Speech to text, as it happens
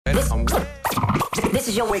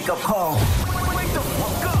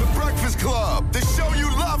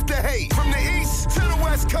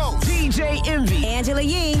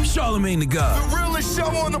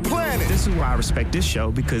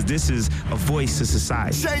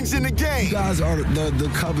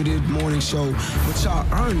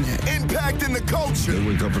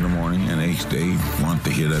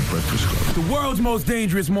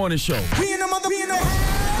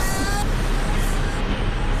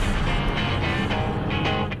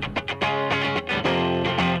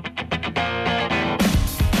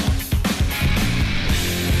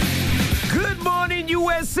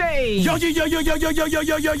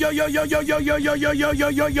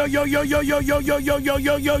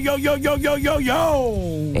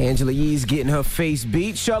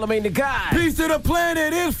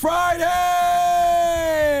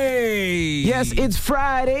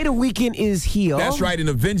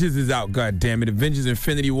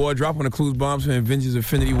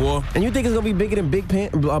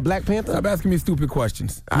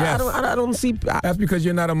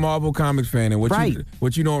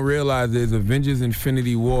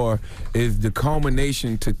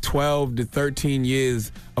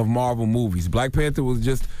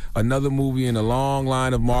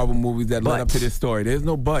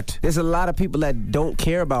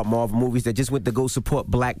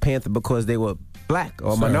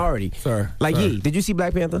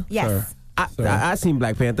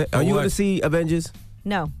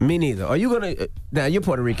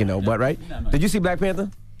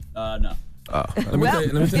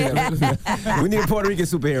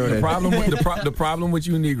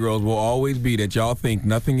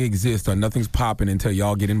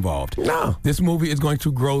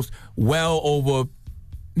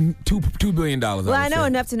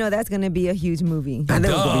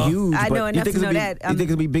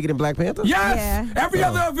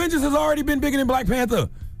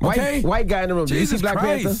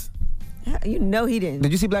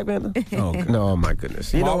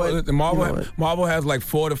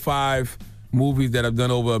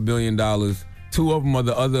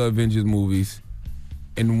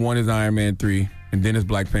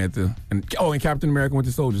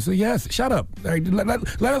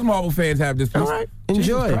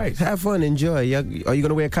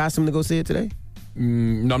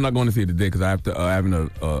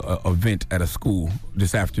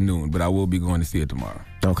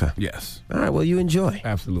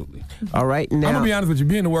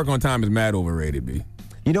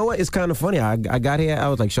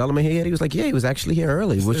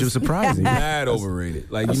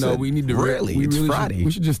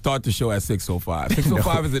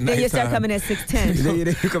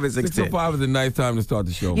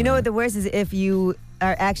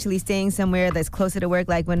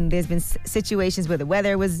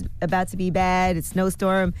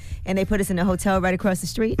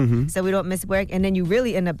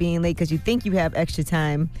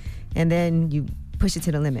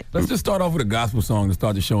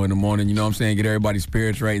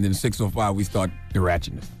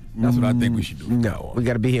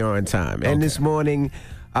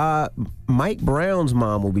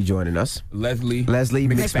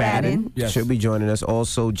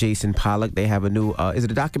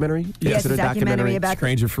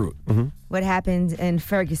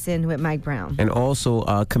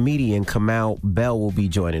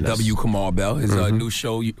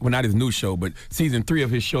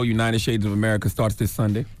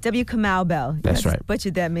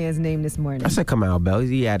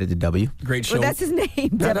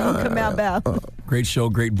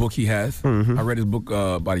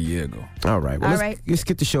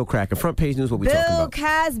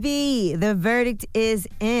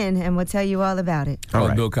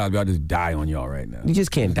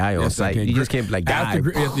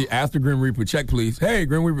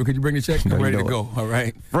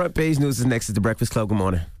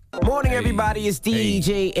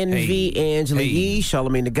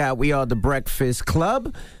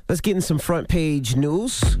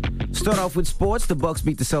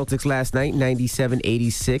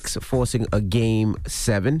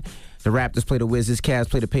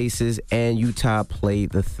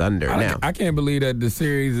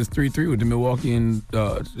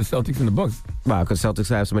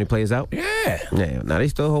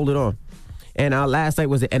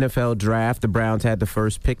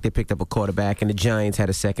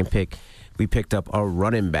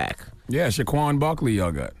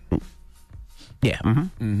Yeah.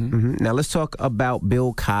 Now let's talk about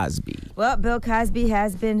Bill Cosby. Well, Bill Cosby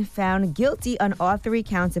has been found guilty on all 3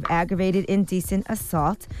 counts of aggravated indecent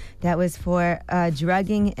assault. That was for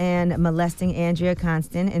drugging and molesting Andrea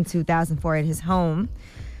Constant in 2004 at his home.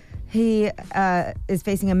 He is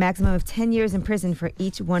facing a maximum of 10 years in prison for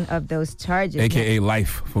each one of those charges. AKA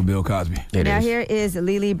life for Bill Cosby. Here is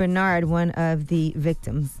Lily Bernard, one of the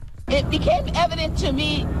victims. It became evident to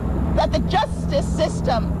me that the justice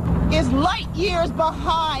system is light years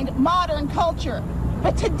behind modern culture.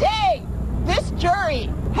 But today, this jury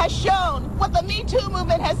has shown what the Me Too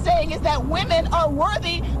movement has saying is that women are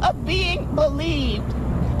worthy of being believed.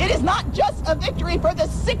 It is not just a victory for the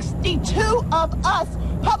 62 of us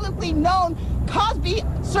publicly known Cosby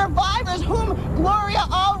survivors whom Gloria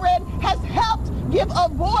Allred has helped give a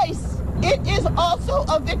voice. It is also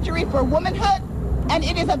a victory for womanhood, and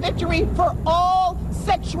it is a victory for all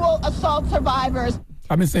sexual assault survivors.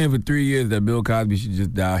 I've been saying for 3 years that Bill Cosby should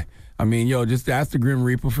just die. I mean, just ask the Grim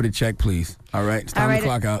Reaper for the check, please. All right? It's time to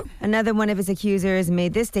clock out. Another one of his accusers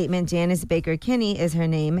made this statement. Janice Baker Kinney is her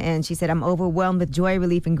name, and she said, "I'm overwhelmed with joy,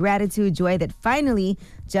 relief, and gratitude. Joy that finally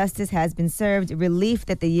justice has been served. Relief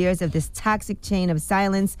that the years of this toxic chain of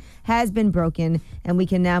silence has been broken, and we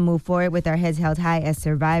can now move forward with our heads held high as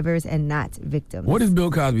survivors and not victims." What is Bill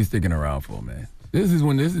Cosby sticking around for, man? This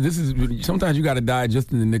is sometimes you got to die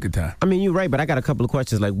just in the nick of time. I mean, you're right, but I got a couple of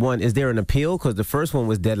questions. Like, one, is there an appeal? Because the first one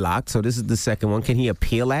was deadlocked, so this is the second one. Can he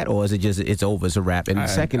appeal that, or is it just, it's over, it's a wrap? And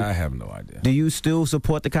second, I have no idea. Do you still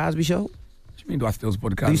support the Cosby Show? What you mean, do I still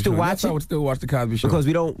support the Cosby Show? Do you still watch yes, it? I would still watch the Cosby Show. Because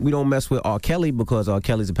we don't mess with R. Kelly because R.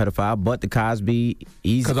 Kelly's a pedophile, but the Cosby,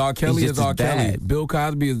 because R. Kelly is R. Kelly. Bad. Bill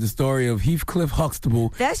Cosby is the story of Heathcliff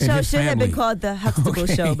Huxtable. That show should have been called The Huxtable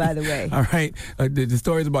Show, by the way. All right. The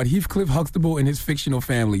story is about Heathcliff Huxtable and his fictional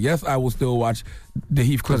family. Yes, I will still watch the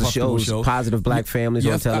Heathcliff Huxtable show. Positive black families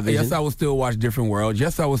on television. Yes, I will still watch Different World.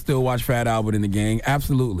 Yes, I will still watch Fat Albert and the Gang.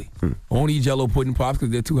 Absolutely. I won't eat Jell-O pudding pops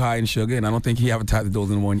because they're too high in sugar, and I don't think he advertises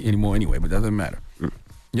those anymore anyway, but that doesn't matter.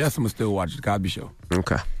 Yes, I'm going to still watch the Cosby Show.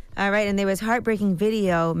 Okay. All right, and there was heartbreaking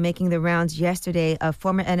video making the rounds yesterday of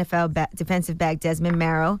former NFL defensive back Desmond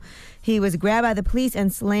Marrow. He was grabbed by the police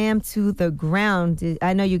and slammed to the ground.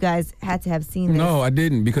 I know you guys had to have seen this. No, I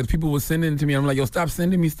didn't, because people were sending it to me. I'm like, yo, stop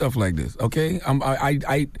sending me stuff like this, okay? I'm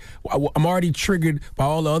already triggered by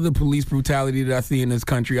all the other police brutality that I see in this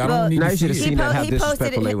country. I don't need to see it.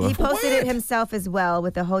 He posted it himself as well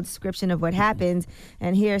with the whole description of what happened,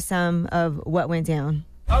 and here's some of what went down.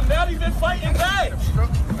 I'm not even fighting back.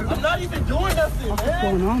 I'm not even doing nothing, man. What's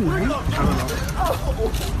going on, man?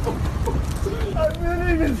 I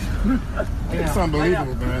didn't even... It's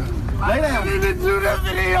unbelievable, man. I didn't even do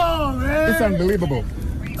nothing to y'all, man. It's unbelievable.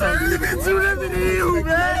 I didn't even do nothing to you,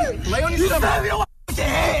 man. Lay on your stomach. Your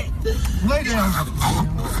head. Lay down.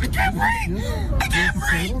 I can't breathe. I can't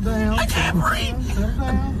breathe. I can't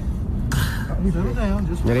breathe. Settle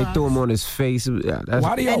down. Yeah, they threw him on his face.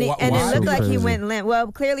 Why do y'all? And it looked like he went limp.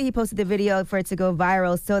 Well, clearly he posted the video for it to go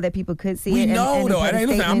viral so that people could see it. We know, though. Hey,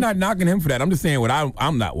 listen, I'm not knocking him for that. I'm just saying what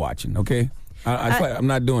I'm not watching, okay? I'm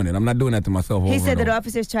not doing it. I'm not doing that to myself. He said that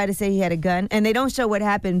officers tried to say he had a gun, and they don't show what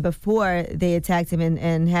happened before they attacked him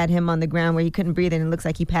and had him on the ground where he couldn't breathe, and it looks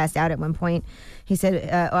like he passed out at one point. He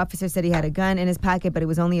said officers said he had a gun in his pocket, but it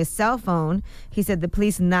was only a cell phone. He said the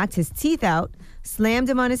police knocked his teeth out, slammed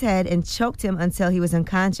him on his head, and choked him until he was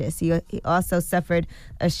unconscious. He also suffered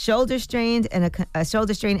a shoulder strain and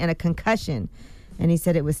a concussion. And he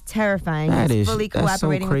said it was terrifying. He was fully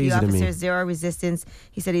cooperating with the officers, zero resistance.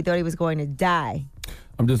 He said he thought he was going to die.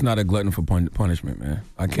 I'm just not a glutton for punishment, man.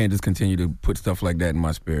 I can't just continue to put stuff like that in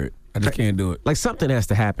my spirit. I just can't do it. Like, something has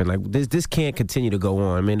to happen. Like, this can't continue to go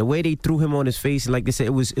on. I mean, the way they threw him on his face, like they said,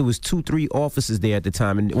 it was 2-3 officers there at the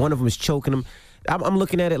time, and one of them was choking him. I'm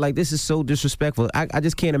looking at it like, this is so disrespectful. I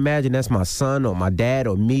just can't imagine that's my son or my dad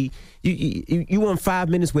or me. You want 5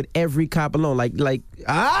 minutes with every cop alone, like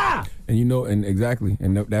ah. And and exactly,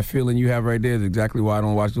 and that feeling you have right there is exactly why I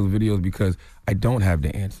don't watch those videos, because I don't have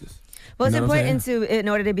the answers. Well, it's important in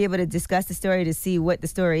order to be able to discuss the story, to see what the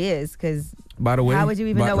story is, because by the way, how would you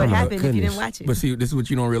even know what happened if you didn't watch it? But see, this is what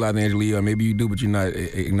you don't realize, Angela, or maybe you do, but you're not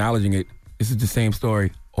acknowledging it. This is the same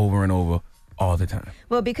story over and over all the time.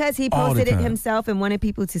 Well, because he posted it himself and wanted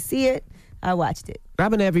people to see it, I watched it. What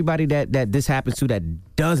happened to everybody that this happens to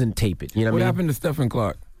that doesn't tape it? You know what I mean? Happened to Stephen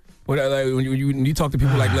Clark? When you talk to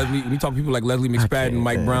people like Leslie, Leslie McSpadden,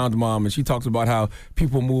 Mike Brown's mom, and she talks about how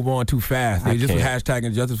people move on too fast. They just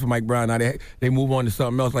hashtagging justice for Mike Brown. Now they move on to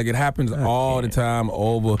something else. Like, it happens all the time,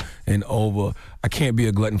 over and over. I can't be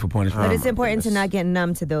a glutton for punishment. But it's important to not get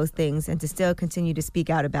numb to those things and to still continue to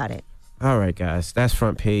speak out about it. All right, guys. That's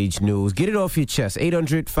front page news. Get it off your chest.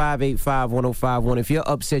 800-585-1051. If you're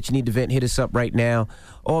upset, you need to vent, hit us up right now.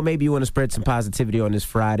 Or maybe you want to spread some positivity on this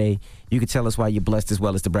Friday. You can tell us why you're blessed as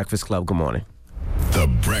well as The Breakfast Club. Good morning. The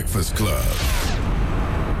Breakfast Club.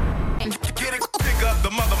 Get it, pick up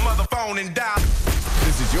the mother phone and dial.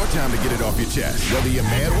 This is your time to get it off your chest, whether you're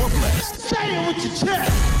mad or blessed. Say it with your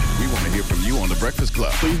chest. We want to hear from you on The Breakfast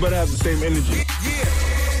Club. So you better have the same energy. Yeah.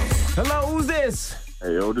 Hello, who's this?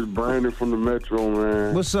 Hey, yo, this is Brandon from the Metro,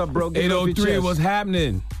 man. What's up, bro? Get it off your 803, chest. what's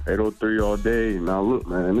happening? 803 all day. Now, look,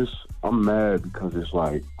 man, I'm mad because it's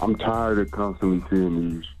like, I'm tired of constantly seeing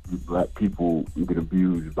these black people get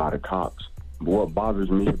abused by the cops. But what bothers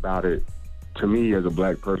me about it, to me as a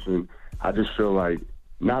black person, I just feel like,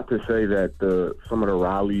 not to say that some of the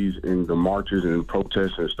rallies and the marches and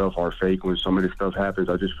protests and stuff are fake when some of this stuff happens.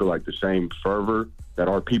 I just feel like the same fervor that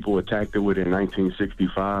our people attacked it with in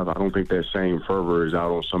 1965, I don't think that same fervor is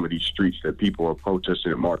out on some of these streets that people are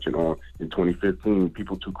protesting and marching on in 2015.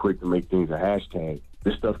 People too quick to make things a hashtag.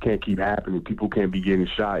 This stuff can't keep happening. People can't be getting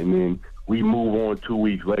shot, and then we move on 2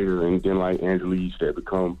 weeks later, and then, like Angela said,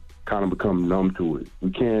 become numb to it.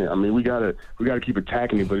 We can't. I mean, we gotta keep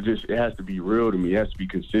attacking it, but it has to be real to me. It has to be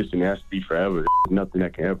consistent. It has to be forever. There's nothing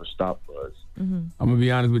that can ever stop us. I'm gonna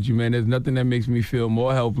be honest with you, man. There's nothing that makes me feel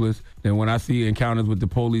more helpless than when I see encounters with the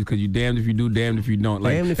police. Because you damned if you do, damned if you don't.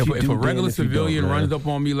 Like if a regular civilian runs up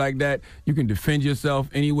on me like that, you can defend yourself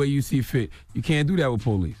any way you see fit. You can't do that with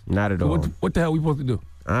police. Not at all. What the hell are we supposed to do?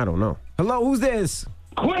 I don't know. Hello, who's this?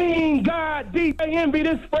 Queen God, DJ Envy,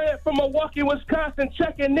 this Fred from Milwaukee, Wisconsin,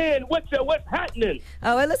 checking in. What's happening?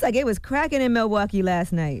 Oh, it looks like it was cracking in Milwaukee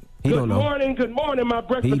last night. Good morning, my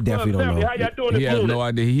Breakfast Club family. How y'all doing? He has no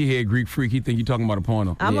idea. He hear Greek Freak. He think you talking about a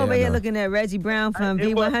porno. I'm over here looking at Reggie Brown from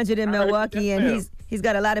V100 in Milwaukee, and he's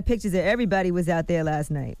got a lot of pictures that everybody was out there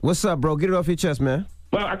last night. What's up, bro? Get it off your chest, man.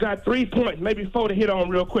 Well, I got 3 points, maybe 4 to hit on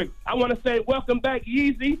real quick. I want to say welcome back,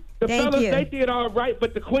 Yeezy. The fellas, they did all right,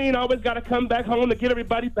 but the Queen always got to come back home to get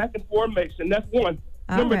everybody back in formation. That's one.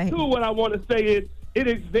 Number 2, what I want to say is it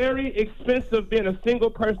is very expensive being a single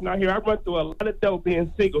person out here. I run through a lot of dough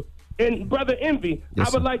being single. And, Brother Envy, I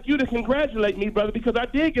would like you to congratulate me, brother, because I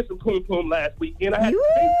did get some poom last weekend. I had to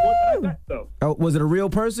pay for it, but I got some. Oh, was it a real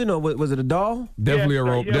person or was it a doll? Definitely a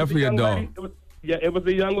rope. Definitely a doll. It was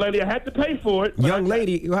a young lady. I had to pay for it. Young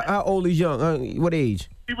lady? How old is young? What age?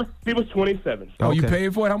 She was 27. Oh, you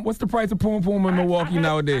paid for it? What's the price of poom in Milwaukee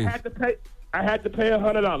nowadays? I had to pay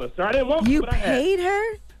 $100. So I didn't want to. You paid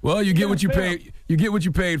her? Well, you get what you paid. You get what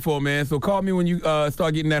you paid for, man. So call me when you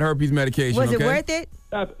start getting that herpes medication. Was it worth it?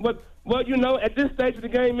 Well, you know, at this stage of the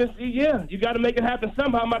game, you got to make it happen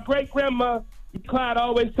somehow. My great-grandma, Clyde,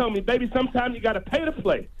 always told me, baby, sometimes you got to pay to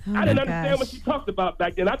play. I didn't understand what she talked about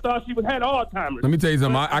back then. I thought she had Alzheimer's. Let me tell you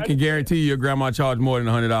something. I can guarantee you your grandma charged more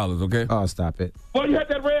than $100, okay? Oh, stop it. Well, you had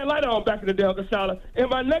that red light on back in the day, Uncle Shala. And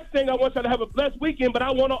my next thing, I want y'all to have a blessed weekend, but I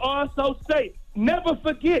want to also say, never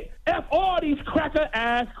forget, F all these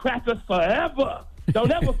cracker-ass crackers forever.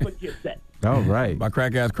 Don't ever forget that. All right. By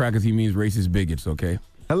crack-ass crackers, he means racist bigots, okay?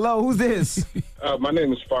 Hello, who's this? My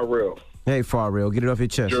name is Farrell. Hey, Farrell, get it off your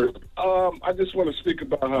chest. I just want to speak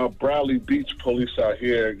about how Bradley Beach police out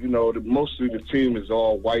here, you know, mostly the team is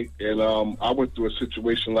all white, and I went through a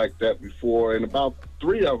situation like that before, and about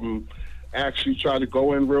 3 of them actually tried to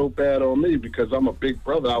go in real bad on me because I'm a big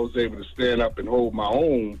brother. I was able to stand up and hold my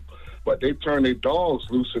own, but they turned their dogs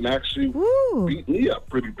loose and actually beat me up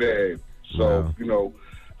pretty bad. So, you know,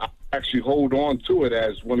 I actually hold on to it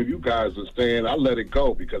as one of you guys was saying. I let it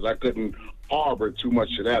go because I couldn't harbor too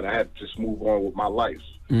much of that. I had to just move on with my life.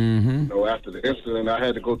 You know, after the incident, I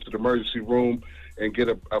had to go to the emergency room and get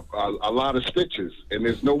a lot of stitches. And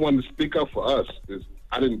there's no one to speak up for us.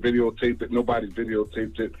 I didn't videotape it. Nobody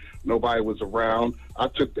videotaped it. Nobody was around. I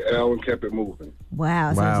took the L and kept it moving.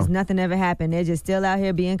 Wow. So just nothing ever happened. They're just still out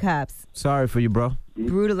here being cops. Sorry for you, bro.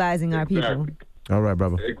 Brutalizing our people. All right,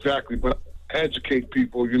 brother. Exactly. But educate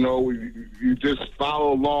people, you know, you just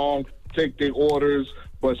follow along, take their orders,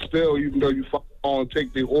 but still, even though you follow along,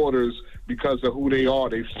 take their orders because of who they are,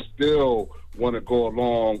 they still want to go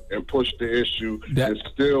along and push the issue and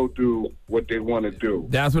still do what they want to do.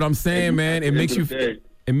 That's what I'm saying, man. It makes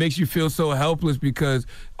you feel so helpless because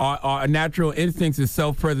our natural instincts is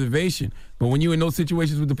self-preservation. But when you're in those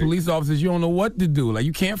situations with the police officers, you don't know what to do. Like,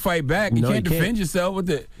 you can't fight back. You can't defend yourself with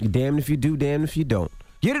it. You're damned if you do, damned if you don't.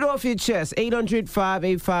 Get it off your chest.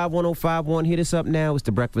 800-585-1051. Hit us up now. It's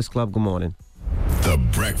The Breakfast Club. Good morning. The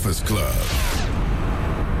Breakfast Club.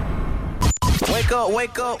 Wake up,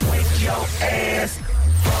 wake up, wake your ass.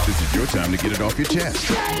 This is your time to get it off your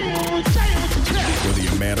chest. Whether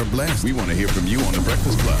you're mad or blessed, we want to hear from you on The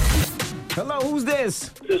Breakfast Club. Hello, who's this?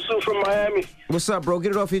 It's Sue from Miami. What's up, bro?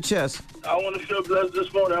 Get it off your chest. I want to feel blessed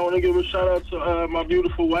this morning. I want to give a shout out to my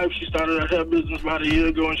beautiful wife. She started her hair business about a year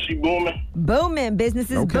ago, and she booming. Booming. Business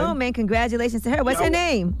is booming. Congratulations to her. What's her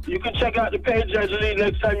name? You can check out the page, Angelique,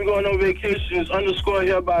 next time you're going on vacation. It's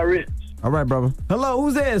 _hair by Rich. All right, brother. Hello,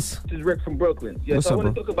 who's this? This is Rick from Brooklyn. Yeah, What's so up, I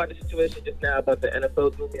want bro? to talk about the situation just now about the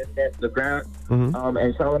NFL moving against the ground. Mm-hmm.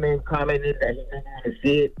 And Charlamagne commented that he didn't want to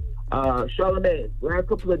see it. Charlamagne, last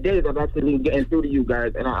couple of days I've actually been getting through to you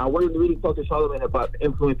guys, and I wanted to really talk to Charlamagne about the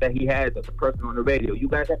influence that he has as a person on the radio. You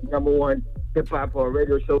guys have the #1 hip-hop or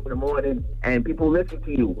radio show in the morning, and people listen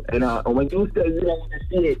to you. And when you say you don't want to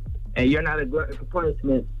see it, and you're not a glutton for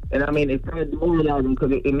punishment, and I mean, it's kind of demoralizing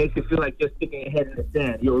because it makes you feel like you're sticking your head in the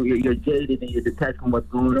sand. You're jaded and you're detached from what's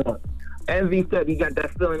going on. Envy said he got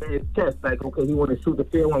that feeling in his chest, like, okay, he want to shoot the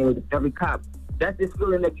fair one with every cop. That's this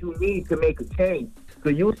feeling that you need to make a change. So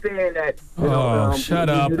you saying that? Shut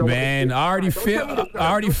up, man! I already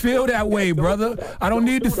feel that way, brother. I don't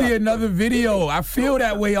need to see another video. I feel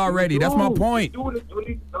that way already. That's my point. You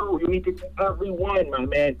need to see everyone, my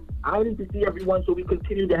man. I need to see everyone so we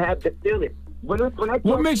continue to have the feeling.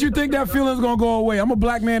 What makes you think that feeling's gonna go away? I'm a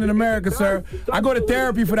black man in America, sir. I go to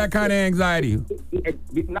therapy for that kind of anxiety.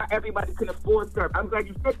 Not everybody can afford therapy. I'm glad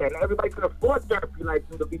you said that. Not everybody can afford therapy like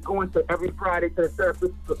you to be going to every Friday to the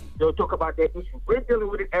therapist. They'll talk about that issue. We're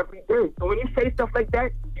dealing with it every day. So when you say stuff like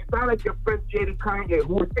that, you sound like your friend Jada Kanye,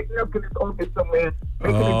 who was sitting up in his office somewhere.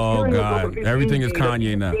 Oh, God. Everything is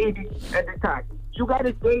Kanye now. At the time. You got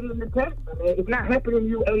to stay in the text, man. It's not happening to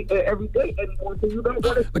you every day anymore, so you don't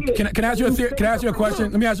got to see it. Can I ask you a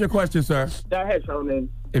question? Let me ask you a question, sir. Go ahead, Charlamagne.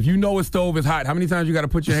 If you know a stove is hot, how many times you got to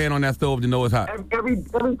put your hand on that stove to know it's hot? Every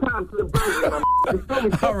time to the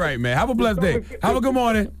burn. All right, man. Have a blessed day. Have a good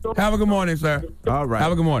morning. Have a good morning, sir. All right.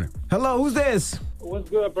 Have a good morning. Hello, who's this? What's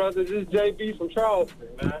good, brother? This is JB from Charleston,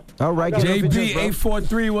 man. All right, JB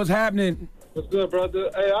 843. What's happening? What's good,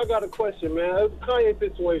 brother? Hey, I got a question, man. It's a Kanye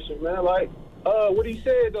situation, man. Like, what he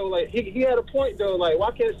said though, like he had a point though. Like,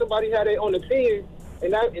 why can't somebody have their own opinion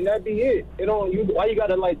and that be it? Why you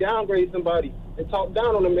gotta like downgrade somebody and talk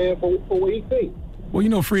down on a man for what he thinks? Well, you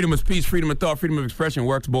know, freedom of speech, freedom of thought, freedom of expression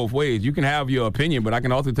works both ways. You can have your opinion, but I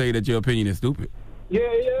can also tell you that your opinion is stupid. Yeah,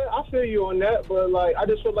 I feel you on that, but like I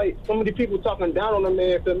just feel like so many people talking down on a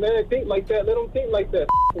man. If the man think like that, let him think like that.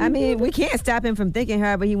 I mean, we can't stop him from thinking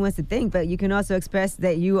however he wants to think, but you can also express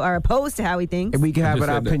that you are opposed to how he thinks. And we can have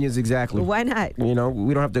our opinions exactly. Why not? You know,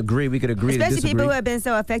 we don't have to agree. We could agree to disagree. Especially people who have been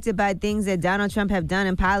so affected by things that Donald Trump have done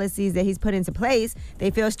and policies that he's put into place. They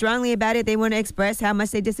feel strongly about it. They want to express how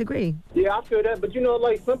much they disagree. Yeah, I feel that. But, you know,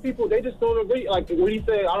 like some people, they just don't agree. Like what he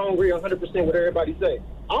said, I don't agree 100% with everybody say.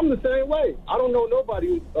 I'm the same way. I don't know nobody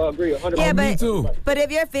who agree 100%. Yeah, me too. But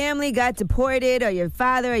if your family got deported or your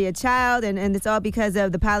father or your child and it's all because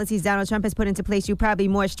of the policies Donald Trump has put into place, you probably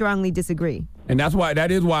more strongly disagree. And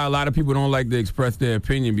that is why a lot of people don't like to express their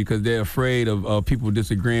opinion because they're afraid of people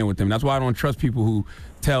disagreeing with them. That's why I don't trust people who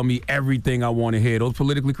tell me everything I want to hear. Those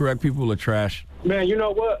politically correct people are trash. Man, you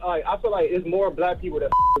know what? Like, I feel like it's more black people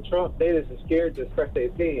that with Trump. They just scared to express their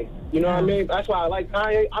opinion. You know what I mean? That's why I like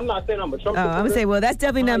Kanye. I'm not saying I'm a Trump supporter. I'm going to say, well, that's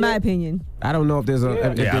definitely not my opinion. I don't know if there's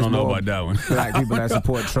I don't know about that one. Black people that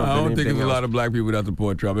support Trump. I don't think there's a lot of black people that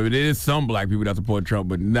support Trump. I mean, there is some black people that support Trump,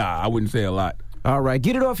 but nah, I wouldn't say a lot. All right,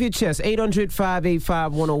 get it off your chest.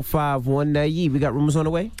 800-585-1051. Now, we got rumors on the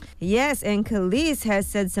way? Yes, and Khalees has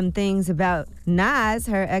said some things about Nas,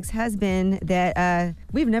 her ex-husband, that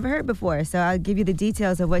we've never heard before. So I'll give you the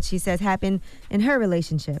details of what she says happened in her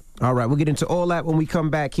relationship. All right, we'll get into all that when we come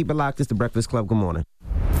back. Keep it locked. It's The Breakfast Club. Good morning.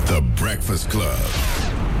 The Breakfast Club.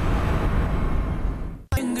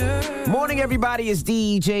 Morning, everybody. It's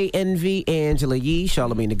DJ Envy, Angela Yee,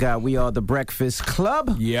 Charlamagne the God. We are The Breakfast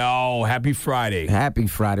Club. Yo, happy Friday. Happy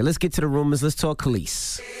Friday. Let's get to the rumors. Let's talk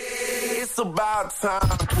Khalees. It's about time.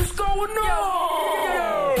 What's going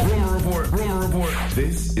on? Rumor report.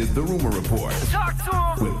 This is the Rumor Report. Talk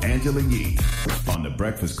to him. With Angela Yee on The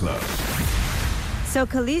Breakfast Club. So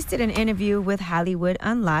Khalees did an interview with Hollywood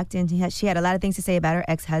Unlocked, and she had a lot of things to say about her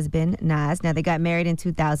ex-husband, Nas. Now, they got married in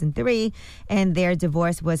 2003, and their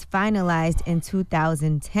divorce was finalized in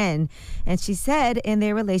 2010. And she said in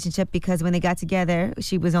their relationship, because when they got together,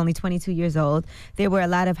 she was only 22 years old, there were a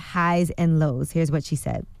lot of highs and lows. Here's what she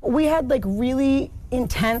said. We had like really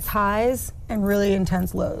intense highs and really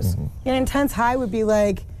intense lows. An intense high would be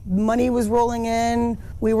like, money was rolling in.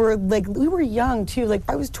 We were young too. Like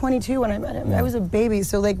I was 22 when I met him. I was a baby.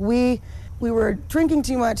 So like we were drinking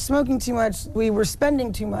too much, smoking too much. We were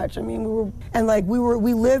spending too much. I mean,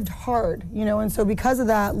 we lived hard, you know. And so because of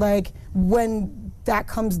that, like when that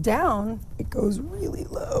comes down, it goes really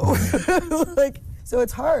low. So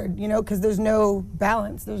it's hard, because there's no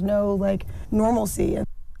balance. There's no, normalcy.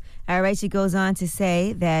 All right, she goes on to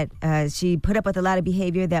say that she put up with a lot of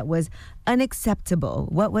behavior that was unacceptable.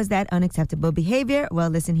 What was that unacceptable behavior? Well,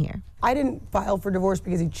 listen here. I didn't file for divorce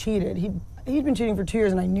because he cheated. He'd been cheating for 2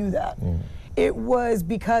 years, and I knew that. It was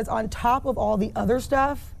because on top of all the other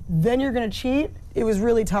stuff, then you're going to cheat. It was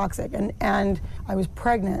really toxic. And I was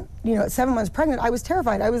pregnant. At 7 months pregnant, I was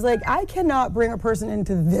terrified. I was like, I cannot bring a person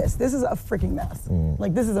into this. This is a freaking mess.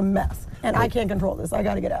 This is a mess. And I can't control this. I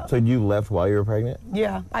got to get out. So you left while you were pregnant?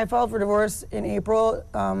 Yeah. I filed for divorce in April,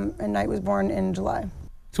 and Knight was born in July.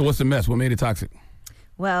 So what's the mess? What made it toxic?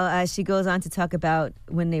 Well, she goes on to talk about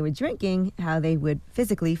when they were drinking, how they would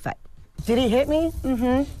physically fight. Did he hit me?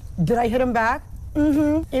 Mm-hmm. Did I hit him back?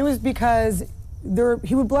 Mm-hmm. It was because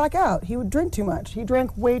he would black out. He would drink too much. He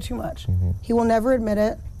drank way too much. He will never admit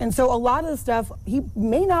it. And so a lot of the stuff he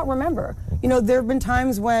may not remember. There have been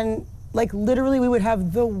times when, literally we would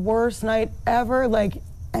have the worst night ever,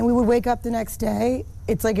 and we would wake up the next day.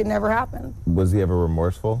 It's like it never happened. Was he ever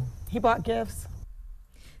remorseful? He bought gifts.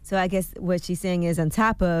 So I guess what she's saying is on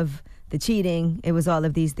top of the cheating, it was all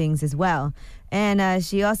of these things as well. And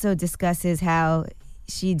she also discusses how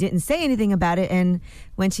she didn't say anything about it, and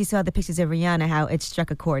when she saw the pictures of Rihanna, how it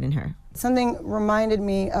struck a chord in her. Something reminded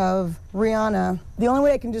me of Rihanna. The only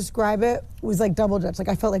way I can describe it was double dutch.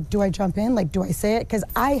 I felt like, do I jump in? Do I say it? Because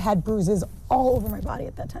I had bruises all over my body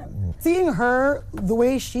at that time. Seeing her, the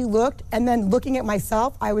way she looked, and then looking at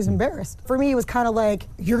myself, I was embarrassed. For me, it was kind of like,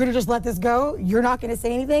 you're gonna just let this go? You're not gonna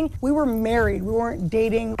say anything? We were married, we weren't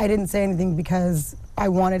dating. I didn't say anything because I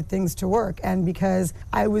wanted things to work, and because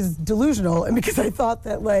I was delusional, and because I thought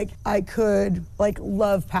that I could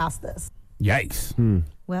love past this. Yikes.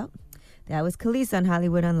 Well, that was Khalees on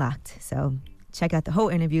Hollywood Unlocked. So check out the whole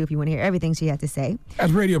interview if you want to hear everything she had to say.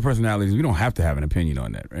 As radio personalities, we don't have to have an opinion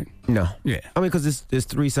on that, right? No. Yeah. I mean, because there's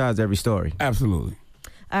three sides to every story. Absolutely.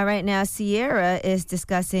 All right, now Sierra is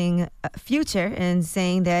discussing Future and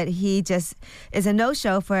saying that he just is a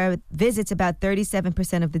no-show for visits about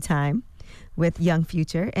 37% of the time with young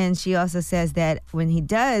Future. And she also says that when he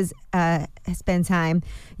does spend time,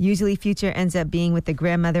 usually Future ends up being with the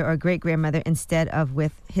grandmother or great-grandmother instead of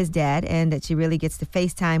with his dad, and that she really gets to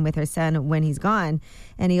FaceTime with her son when he's gone.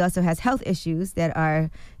 And he also has health issues that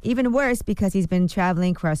are even worse because he's been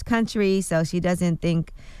traveling cross-country, so she doesn't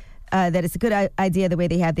think that it's a good idea the way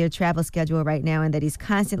they have their travel schedule right now, and that he's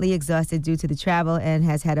constantly exhausted due to the travel and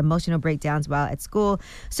has had emotional breakdowns while at school.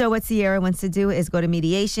 So what Sierra wants to do is go to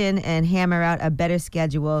mediation and hammer out a better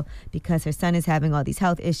schedule because her son is having all these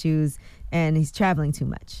health issues and he's traveling too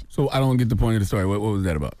much. So I don't get the point of the story. What was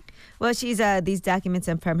that about? Well, she's these documents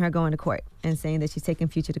are from her going to court and saying that she's taking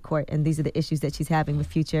Future to court, and these are the issues that she's having with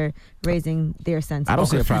Future raising their son. I don't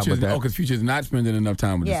see a problem with that. Oh, because Future's not spending enough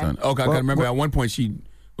time with the son. Okay, I can remember at one point she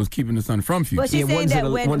was keeping the son from Future. Well, she's saying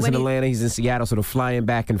that one's in Atlanta, he's in Seattle, sort of flying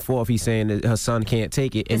back and forth. He's saying that her son can't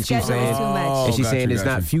take it, and she's saying, it's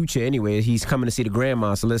not Future anyway. He's coming to see the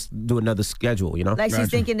grandma, so let's do another schedule. She's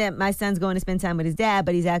thinking that my son's going to spend time with his dad,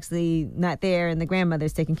 but he's actually not there, and the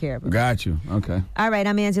grandmother's taking care of him. Got you. Okay. All right,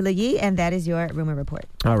 I'm Angela Yee, and that is your Rumor Report.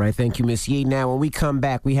 All right, thank you, Miss Yee. Now, when we come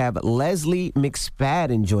back, we have Leslie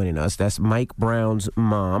McSpadden joining us. That's Mike Brown's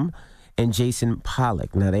mom, and Jason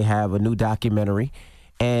Pollock. Now, they have a new documentary,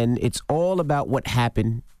 and it's all about what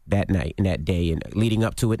happened that night and that day and leading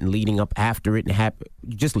up to it and leading up after it. And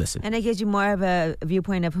just listen. And it gives you more of a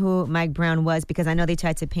viewpoint of who Mike Brown was, because I know they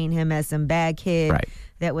tried to paint him as some bad kid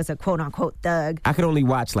that was a quote-unquote thug. I could only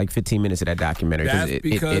watch 15 minutes of that documentary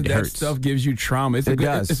because it that hurts. Stuff gives you trauma. It's a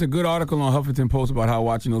good article on Huffington Post about how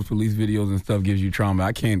watching those police videos and stuff gives you trauma.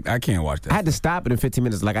 I can't watch that. I had to stop it in 15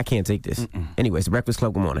 minutes. I can't take this. Anyways, The Breakfast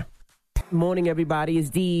Club, good morning. Morning, everybody. It's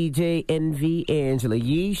DJ NV, Angela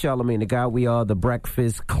Yee, Charlamagne the God. We are The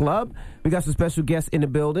Breakfast Club. We got some special guests in the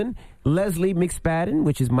building. Leslie McSpadden,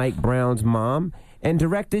 which is Mike Brown's mom, and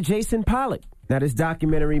director Jason Pollock. Now, this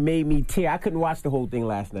documentary made me tear. I couldn't watch the whole thing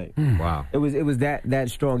last night. Wow. It was that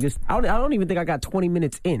strong. I don't even think I got 20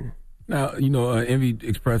 minutes in. Now, Envy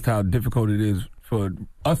expressed how difficult it is for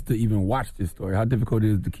us to even watch this story, how difficult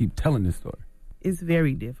it is to keep telling this story. It's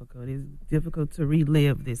very difficult. It's difficult to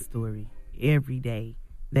relive this story every day,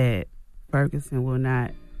 that Ferguson will not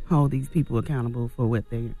hold these people accountable for what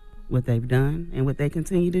they've done and what they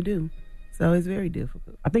continue to do. So it's very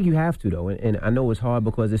difficult. I think you have to, though, and I know it's hard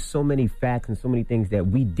because there's so many facts and so many things that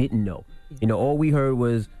we didn't know. All we heard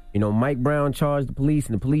was, Mike Brown charged the police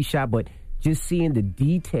and the police shot, but just seeing the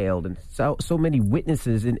detail and so many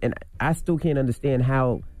witnesses, and I still can't understand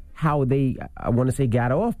how they, I want to say,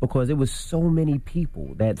 got off, because it was so many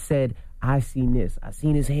people that said, I seen this, I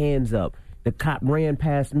seen his hands up, The cop ran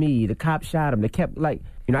past me. The cop shot him. They kept like,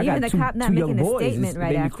 I even got the cop not two making young boys. a statement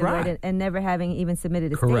right afterward and never having even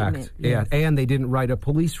submitted a statement. Correct. And they didn't write a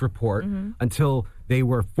police report until they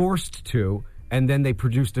were forced to, and then they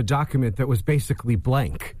produced a document that was basically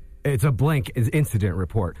blank. It's a blank incident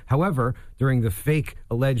report. However, during the fake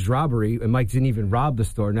alleged robbery, and Mike didn't even rob the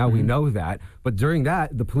store, now we know that, but during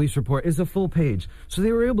that, the police report is a full page. So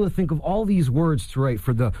they were able to think of all these words to write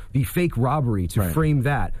for the fake robbery to frame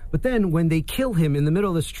that. But then when they kill him in the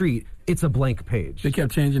middle of the street, it's a blank page. They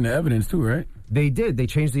kept changing the evidence too, right? They did. They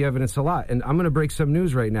changed the evidence a lot. And I'm going to break some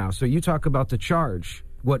news right now. So you talk about the charge.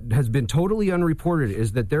 What has been totally unreported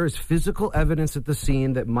is that there is physical evidence at the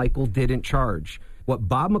scene that Michael didn't charge. What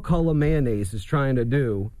Bob McCullough Mayonnaise is trying to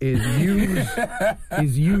do is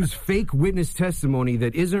use fake witness testimony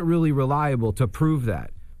that isn't really reliable to prove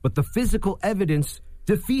that. But the physical evidence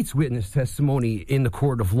defeats witness testimony in the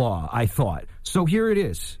court of law, I thought. So here it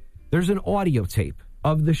is. There's an audio tape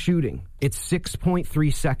of the shooting. It's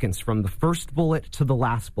 6.3 seconds from the first bullet to the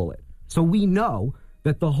last bullet. So we know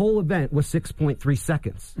that the whole event was 6.3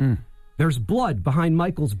 seconds. There's blood behind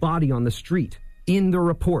Michael's body on the street. In the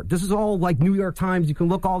report. This is all like New York Times. You can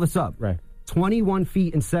look all this up. Right. 21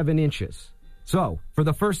 feet and 7 inches. So, for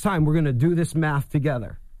the first time, we're going to do this math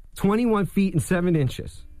together. 21 feet and 7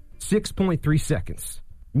 inches. 6.3 seconds.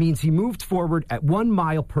 Means he moved forward at 1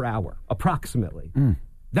 mile per hour, approximately.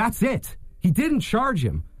 That's it. He didn't charge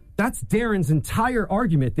him. That's Darren's entire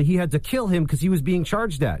argument that he had to kill him because he was being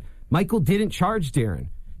charged at. Michael didn't charge Darren.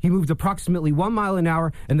 He moved approximately 1 mile an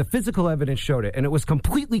hour, and the physical evidence showed it, and it was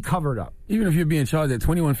completely covered up. Even if you're being charged at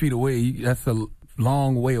 21 feet away, that's a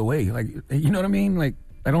long way away. Like, you know what I mean? Like,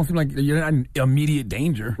 I don't seem like you're not in immediate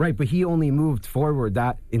danger. Right, but he only moved forward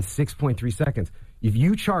that in 6.3 seconds. If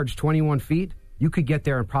you charge 21 feet, you could get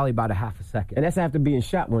there in probably about a half a second. And that's after being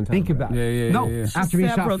shot one time. Think about it. Yeah. After being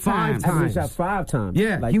shot 5 times. After being shot 5 times.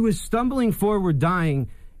 Yeah, like, he was stumbling forward, dying.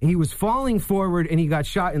 He was falling forward, and he got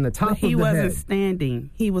shot in the top of the head. He wasn't standing.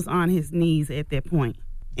 He was on his knees at that point,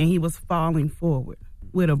 and he was falling forward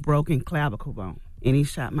with a broken clavicle bone. And he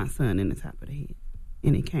shot my son in the top of the head,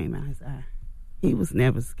 and it came out his eye. He was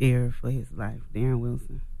never scared for his life, Darren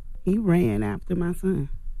Wilson. He ran after my son.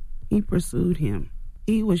 He pursued him.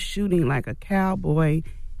 He was shooting like a cowboy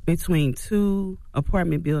between 2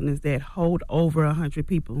 apartment buildings that hold over 100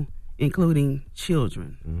 people, including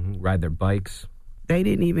children. Ride their bikes. They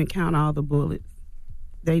didn't even count all the bullets.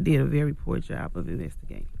 They did a very poor job of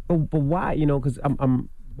investigating. But why? Because I'm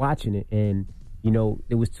watching it, and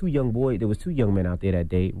there was 2 young men out there that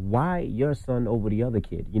day. Why your son over the other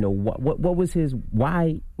kid? What was his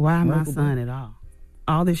why? Why my son at all?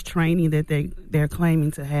 All this training that they're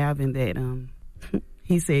claiming to have, and that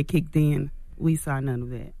he said kicked in. We saw none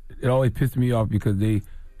of that. It always pissed me off because they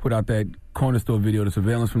put out that corner store video, the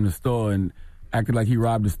surveillance from the store, and acted like he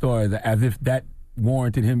robbed the store as if that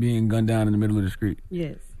warranted him being gunned down in the middle of the street.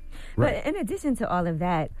 Yes. Right. But in addition to all of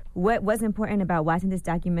that, what was important about watching this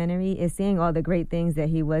documentary is seeing all the great things that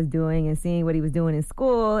he was doing and seeing what he was doing in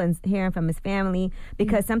school and hearing from his family,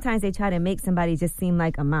 because sometimes they try to make somebody just seem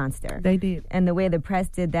like a monster. They did. And the way the press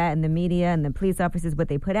did that and the media and the police officers, what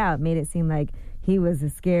they put out, made it seem like he was a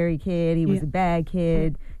scary kid, he was a bad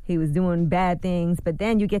kid, he was doing bad things. But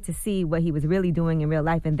then you get to see what he was really doing in real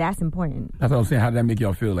life, and that's important. That's what I'm saying. How did that make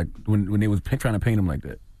y'all feel, like, when they was trying to paint him like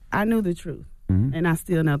that? I knew the truth, and I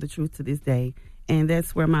still know the truth to this day. And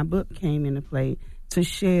that's where my book came into play, to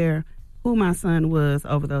share who my son was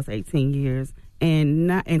over those 18 years and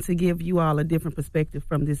to give you all a different perspective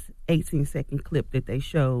from this 18-second clip that they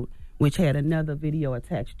showed, which had another video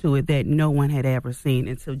attached to it that no one had ever seen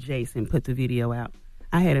until Jason put the video out.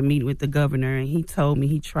 I had a meeting with the governor, and he told me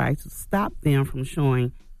he tried to stop them from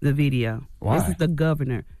showing the video. Why? This is the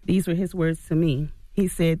governor. These were his words to me. He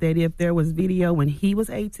said that if there was video when he was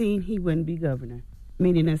 18, he wouldn't be governor.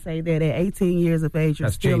 Meaning to say that at 18 years of age, you're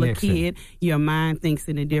still a kid, your mind thinks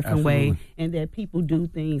in a different way, and that people do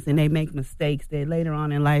things and they make mistakes that later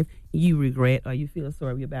on in life you regret or you feel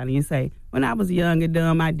sorry about. And you say, when I was young and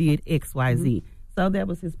dumb, I did X, Y, Z. So that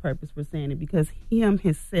was his purpose for saying it, because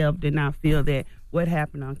himself did not feel that what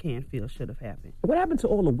happened on Canfield should have happened. What happened to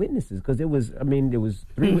all the witnesses? Because there was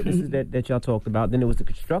 3 witnesses that y'all talked about. Then there was the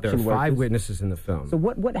construction workers. There are 5 witnesses in the film. So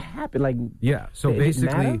what happened? So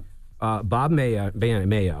basically, Bob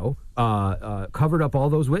Mayo covered up all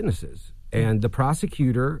those witnesses. And the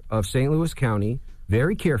prosecutor of St. Louis County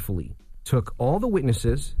very carefully took all the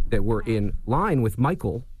witnesses that were in line with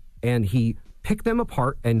Michael, and he picked them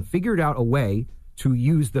apart and figured out a way to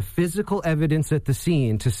use the physical evidence at the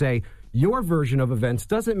scene to say, your version of events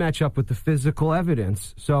doesn't match up with the physical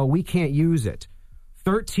evidence, so we can't use it.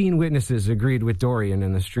 13 witnesses agreed with Dorian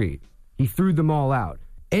in the street. He threw them all out.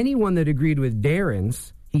 Anyone that agreed with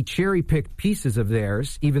Darren's, he cherry-picked pieces of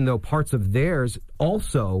theirs, even though parts of theirs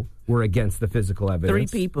also were against the physical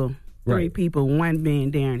evidence. Three people, one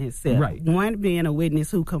being Darren himself. Right. One being a witness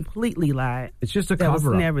who completely lied. It's just a that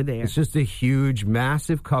cover-up. was never there. It's just a huge,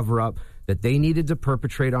 massive cover-up that they needed to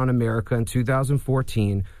perpetrate on America in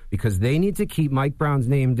 2014 because they need to keep Mike Brown's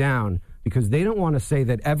name down because they don't want to say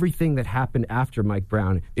that everything that happened after Mike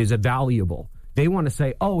Brown is valuable. They want to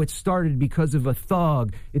say, oh, it started because of a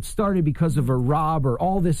thug. It started because of a robber,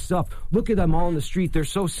 all this stuff. Look at them all in the street. They're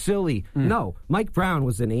so silly. No, Mike Brown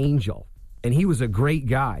was an angel, and he was a great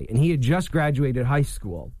guy, and he had just graduated high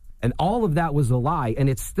school. And all of that was a lie, and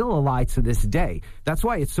it's still a lie to this day. That's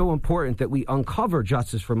why it's so important that we uncover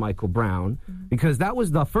justice for Michael Brown, because that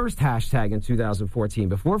was the first hashtag in 2014,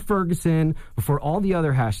 before Ferguson, before all the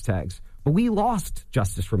other hashtags. But we lost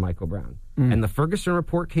justice for Michael Brown. And the Ferguson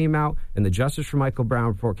report came out, and the Justice for Michael Brown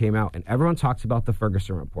report came out, and everyone talked about the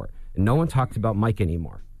Ferguson report. And no one talked about Mike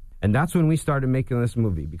anymore. And that's when we started making this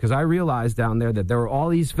movie, because I realized down there that there were all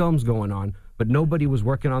these films going on, but nobody was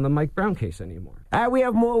working on the Mike Brown case anymore. All right, we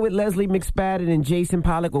have more with Leslie McSpadden and Jason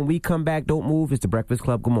Pollock. When we come back, don't move. It's The Breakfast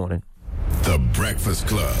Club. Good morning. The Breakfast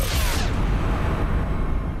Club.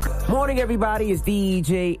 Morning, everybody. It's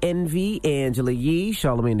DJ NV, Angela Yee,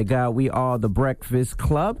 Charlamagne the God. We are The Breakfast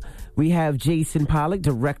Club. We have Jason Pollock,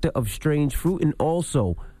 director of Strange Fruit, and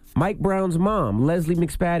also Mike Brown's mom, Leslie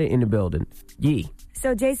McSpadden, in the building. Yee.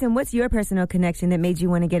 So, Jason, what's your personal connection that made you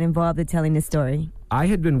want to get involved in telling this story? I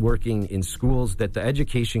had been working in schools that the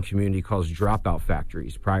education community calls dropout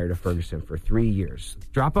factories prior to Ferguson for 3 years.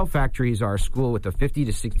 Dropout factories are a school with a 50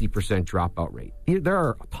 to 60% dropout rate. There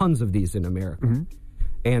are tons of these in America.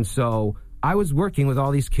 And so I was working with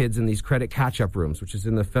all these kids in these credit catch-up rooms, which is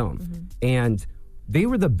in the film. And they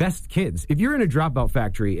were the best kids. If you're in a dropout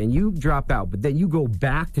factory and you drop out, but then you go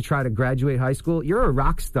back to try to graduate high school, you're a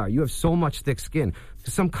rock star. You have so much thick skin.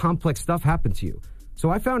 Some complex stuff happened to you.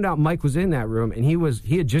 So I found out Mike was in that room, and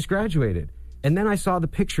he had just graduated. And then I saw the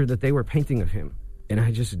picture that they were painting of him, and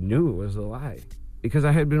I just knew it was a lie. Because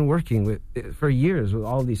I had been working for years with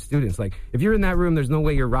all these students. Like, if you're in that room, there's no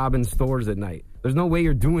way you're robbing stores at night. There's no way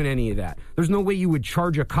you're doing any of that. There's no way you would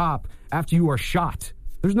charge a cop after you are shot.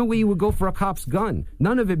 There's no way you would go for a cop's gun.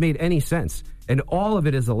 None of it made any sense. And all of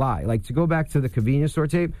it is a lie. Like, to go back to the convenience store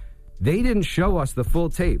tape, they didn't show us the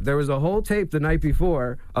full tape. There was a whole tape the night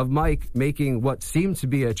before of Mike making what seemed to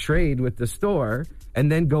be a trade with the store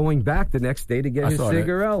and then going back the next day to get his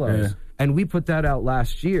cigarillos. Yeah. And we put that out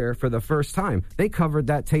last year for the first time. They covered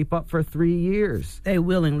that tape up for 3 years. They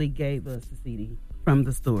willingly gave us the CD from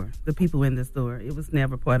the store, the people in the store. It was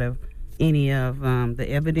never part of any of the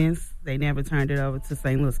evidence. They never turned it over to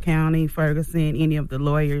St. Louis County, Ferguson, any of the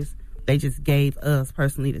lawyers. They just gave us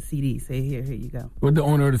personally the CD. Say, here you go. What did the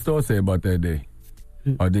owner of the store say about that day?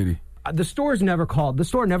 Or did he? The store never called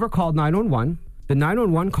 911. The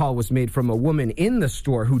 911 call was made from a woman in the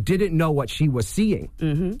store who didn't know what she was seeing.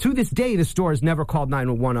 To this day, the store has never called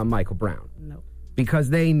 911 on Michael Brown. No. Because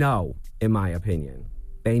they know, in my opinion,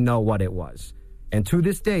 they know what it was. And to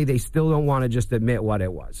this day, they still don't want to just admit what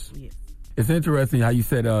it was. Yes. It's interesting how you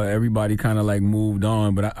said everybody kind of like moved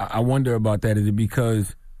on, but I wonder about that. Is it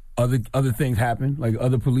because other things happen, like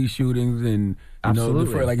other police shootings and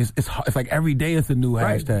Absolutely. Like it's like every day it's a new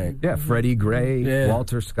hashtag. Yeah, Freddie Gray,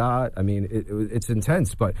 Walter Scott. I mean, it's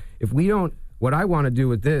intense. But if we don't, what I want to do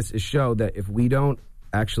with this is show that if we don't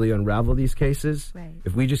actually unravel these cases,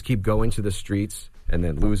 if we just keep going to the streets and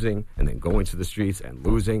then losing and then going to the streets and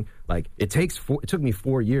losing, like it took me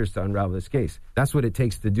 4 years to unravel this case. That's what it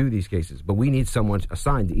takes to do these cases. But we need someone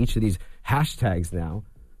assigned to each of these hashtags now,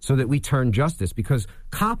 so that we turn justice, because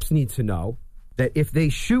cops need to know that if they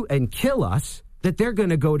shoot and kill us, that they're going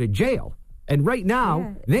to go to jail. And right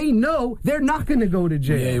now, they know they're not going to go to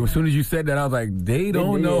jail. Yeah, as soon as you said that, I was like, they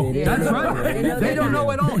don't know. That's right. They don't know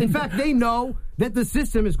at all. In fact, they know that the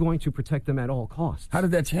system is going to protect them at all costs. How did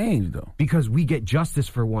that change, though? Because we get justice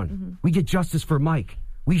for one. We get justice for Mike.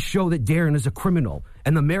 We show that Darren is a criminal.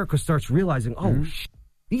 And America starts realizing,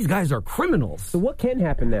 these guys are criminals. So what can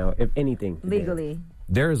happen now, if anything? Legally.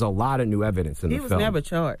 There is a lot of new evidence in the film. He was never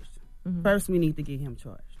charged. First, we need to get him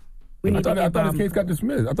charged. I thought his case got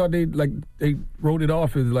dismissed. I thought they wrote it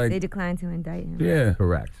off as like... They declined to indict him. Yeah.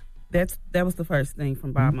 Correct. That was the first thing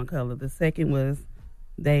from Bob McCullough. The second was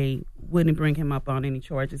they wouldn't bring him up on any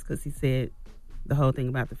charges because he said the whole thing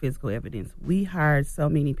about the physical evidence. We hired so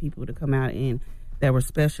many people to come out and that were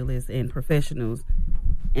specialists and professionals.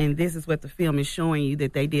 And this is what the film is showing you,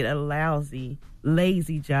 that they did a lousy,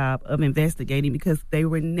 lazy job of investigating because they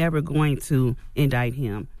were never going to indict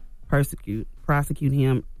him, prosecute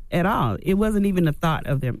him at all. It wasn't even a thought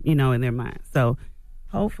of them, in their mind. So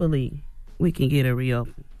hopefully we can get it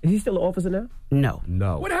reopened. Is he still an officer now?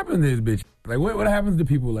 No. What happens to this bitch? Like, what happens to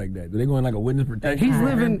people like that? Do they go in like a witness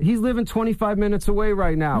protection? He's living 25 minutes away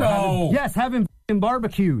right now. No. Having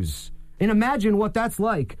barbecues. And imagine what that's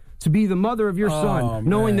like to be the mother of your son,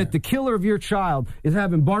 knowing that the killer of your child is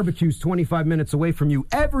having barbecues 25 minutes away from you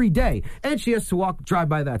every day. And she has to drive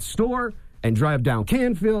by that store and drive down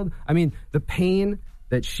Canfield. I mean, the pain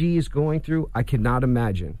that she is going through, I cannot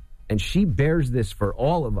imagine. And she bears this for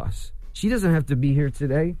all of us. She doesn't have to be here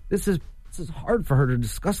today. This is hard for her to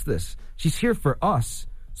discuss this. She's here for us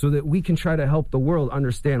so that we can try to help the world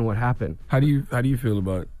understand what happened. How do you feel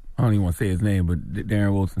about, I don't even want to say his name, but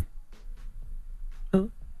Darren Wilson?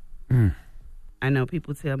 Who? I know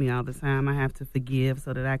people tell me all the time I have to forgive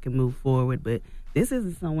so that I can move forward, but this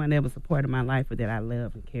isn't someone that was a part of my life or that I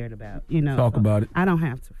loved and cared about. Talk about it. I don't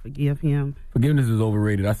have to forgive him. Forgiveness is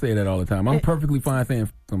overrated. I say that all the time. I'm perfectly fine saying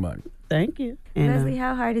somebody. Thank you. Leslie,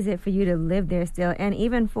 how hard is it for you to live there still? And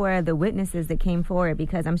even for the witnesses that came forward,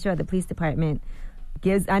 because I'm sure the police department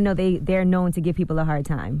I know they're known to give people a hard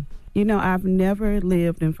time. I've never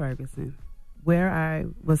lived in Ferguson. Where I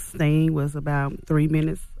was staying was about 3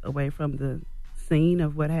 minutes away from the scene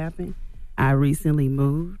of what happened. I recently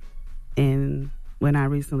moved, and when I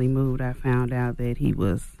recently moved, I found out that he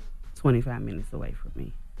was 25 minutes away from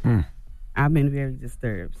me. I've been very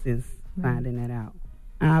disturbed since finding that out.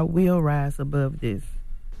 I will rise above this,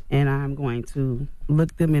 and I'm going to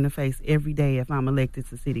look them in the face every day if I'm elected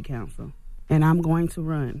to city council. And I'm going to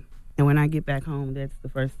run. And when I get back home, that's the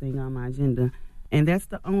first thing on my agenda. And that's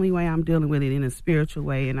the only way I'm dealing with it, in a spiritual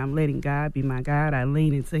way, and I'm letting God be my God. I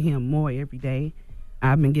lean into him more every day.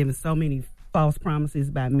 I've been given so many false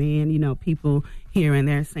promises by men, people here and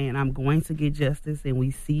there saying I'm going to get justice, and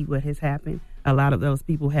we see what has happened. A lot of those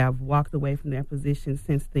people have walked away from their positions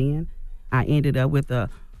since then. I ended up with a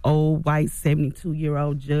old white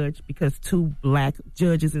 72-year-old judge because 2 black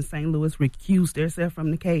judges in St. Louis recused themselves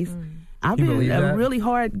from the case. I've been given a really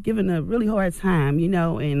hard time,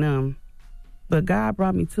 and but God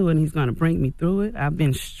brought me to it, and he's going to bring me through it. I've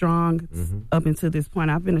been strong up until this point.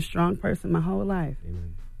 I've been a strong person my whole life.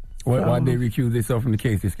 Why did they recuse themselves from the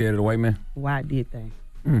case? They scared of the white man? Why did they?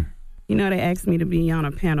 They asked me to be on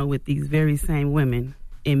a panel with these very same women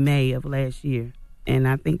in May of last year. And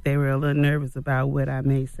I think they were a little nervous about what I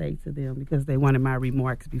may say to them because they wanted my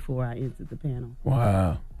remarks before I entered the panel.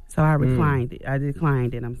 Wow. So I declined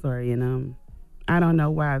it. I'm sorry. And I don't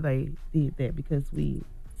know why they did that, because we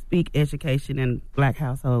speak education in black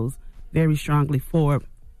households very strongly for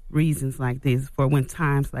reasons like this, for when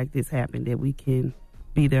times like this happen, that we can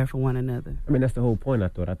be there for one another. I mean, that's the whole point, I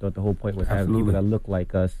thought. I thought the whole point was having people that look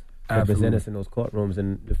like us represent us in those courtrooms,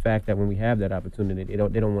 and the fact that when we have that opportunity, they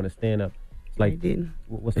don't want to stand up. It's like, they didn't.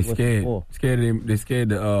 They're scared. They're scared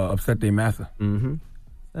to upset their master.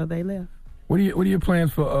 So they left. What are your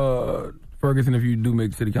plans for Ferguson if you do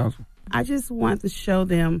make city council? I just want to show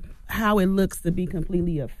them how it looks to be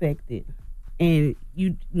completely affected, and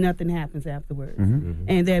nothing happens afterwards.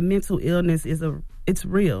 And that mental illness it's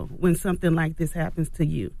real when something like this happens to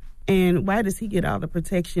you. And why does he get all the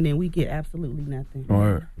protection and we get absolutely nothing?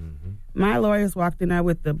 My lawyers walked in there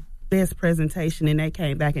with the best presentation, and they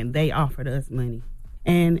came back and they offered us money.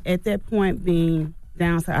 And at that point, being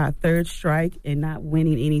down to our 3rd strike and not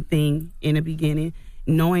winning anything in the beginning,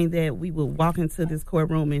 knowing that we would walk into this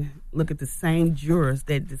courtroom and look at the same jurors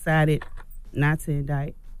that decided not to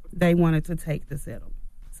indict, they wanted to take the settlement.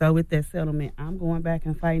 So with that settlement, I'm going back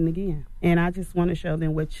and fighting again. And I just want to show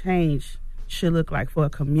them what change should look like for a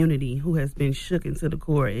community who has been shook into the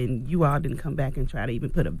core, and you all didn't come back and try to even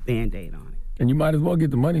put a Band-Aid on it. And you might as well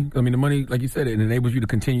get the money. I mean, the money, like you said, it enables you to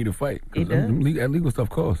continue to fight. It does. That legal stuff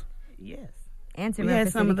costs. Yes. And to we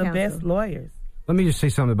had some of the best lawyers. Let me just say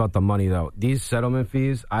something about the money, though. These settlement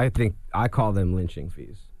fees, I call them lynching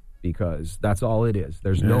fees, because that's all it is.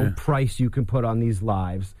 There's no price you can put on these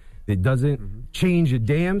lives. It doesn't change a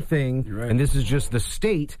damn thing. Right. And this is just the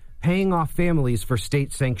state paying off families for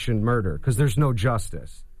state-sanctioned murder, because there's no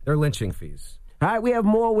justice. They're lynching fees. All right, we have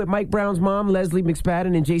more with Mike Brown's mom, Leslie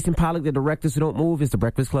McSpadden, and Jason Pollock, the directors who don't move. It's The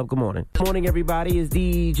Breakfast Club. Good morning. Good morning, everybody. It's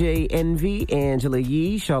DJ Envy, Angela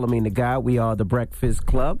Yee, Charlamagne the God. We are The Breakfast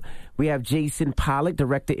Club. We have Jason Pollock,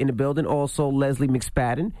 director, in the building. Also, Leslie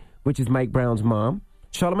McSpadden, which is Mike Brown's mom.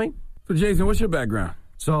 Charlamagne? So, Jason, what's your background?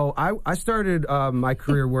 So I started my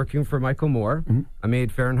career working for Michael Moore. I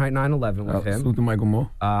made Fahrenheit 9/11 with him. Salute to Michael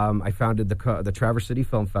Moore. I founded the Traverse City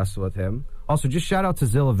Film Festival with him. Also, just shout out to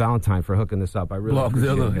Zilla Valentine for hooking this up. I really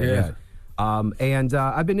appreciate it. Yeah. And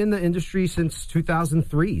I've been in the industry since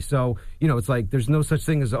 2003. So, it's like there's no such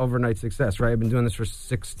thing as overnight success, right? I've been doing this for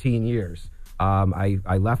 16 years.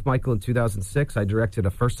 I left Michael in 2006. I directed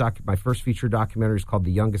my first feature documentary is called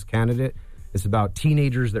The Youngest Candidate. It's about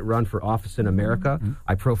teenagers that run for office in America. Mm-hmm.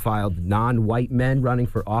 I profiled non-white men running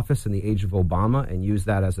for office in the age of Obama and used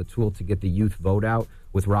that as a tool to get the youth vote out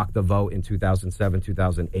with Rock the Vote in 2007,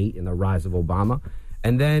 2008 in the rise of Obama.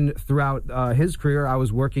 And then throughout his career, I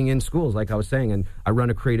was working in schools, like I was saying, and I run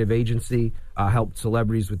a creative agency, helped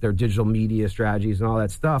celebrities with their digital media strategies and all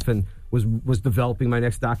that stuff, and was developing my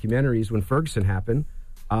next documentaries when Ferguson happened.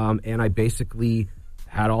 And I basically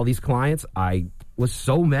had all these clients. I was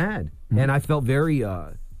so mad, and I felt very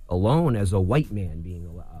alone as a white man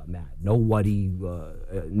being mad. Nobody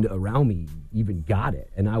around me even got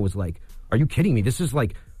it. And I was like, are you kidding me? This is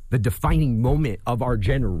like the defining moment of our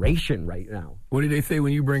generation right now. What did they say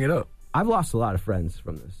when you bring it up? I've lost a lot of friends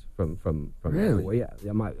from this. From really? Well,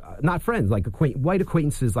 yeah, my not friends, like white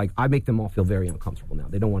acquaintances. Like I make them all feel very uncomfortable now.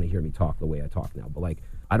 They don't want to hear me talk the way I talk now. But like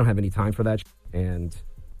I don't have any time for that, and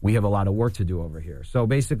we have a lot of work to do over here. So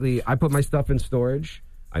basically, I put my stuff in storage.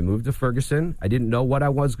 I moved to Ferguson. I didn't know what I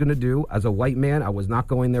was going to do. As a white man, I was not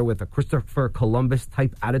going there with a Christopher Columbus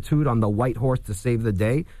type attitude on the white horse to save the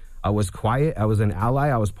day. I was quiet. I was an ally.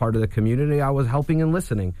 I was part of the community. I was helping and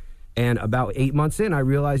listening. And about 8 months in, I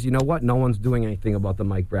realized, you know what? No one's doing anything about the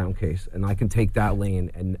Mike Brown case. And I can take that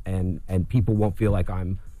lane and people won't feel like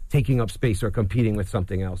I'm taking up space or competing with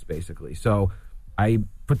something else, basically. So I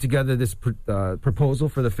put together this proposal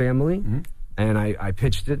for the family, and I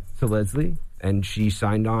pitched it to Leslie, and she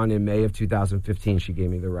signed on in May of 2015. She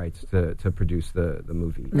gave me the rights to produce the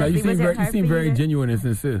movie. Now, you seem very genuine and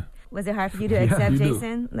sincere. Was it hard for you to accept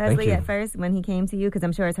Jason, Leslie, at first when he came to you? Because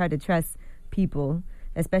I'm sure it's hard to trust people,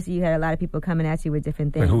 especially you had a lot of people coming at you with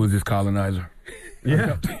different things. Like, who is this colonizer?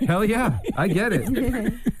 Yeah. Hell yeah. I get it.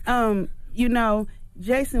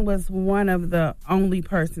 Jason was one of the only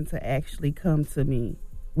person to actually come to me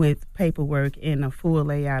with paperwork and a full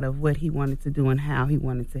layout of what he wanted to do and how he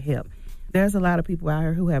wanted to help. There's a lot of people out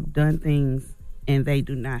here who have done things and they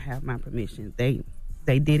do not have my permission. They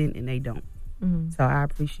didn't and they don't. Mm-hmm. So I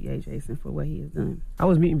appreciate Jason for what he has done. I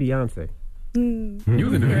was meeting Beyonce. You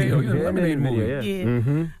was in the video. You was in the video, yeah.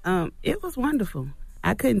 Mm-hmm. It was wonderful.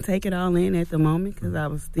 I couldn't take it all in at the moment because I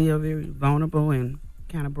was still very vulnerable and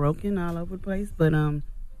kind of broken all over the place. But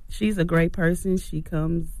she's a great person. She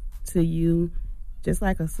comes to you just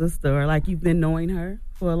like a sister or like you've been knowing her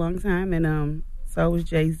for a long time. And so was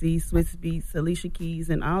Jay-Z, Swiss Beats, Alicia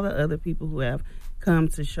Keys, and all the other people who have come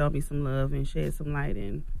to show me some love and shed some light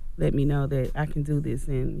and let me know that I can do this,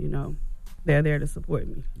 and, they're there to support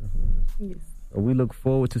me. Yes. We look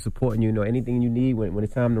forward to supporting you. Anything you need, when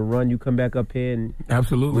it's time to run, you come back up here, and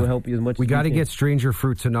absolutely, we'll help you as much as we we got to can. get Stranger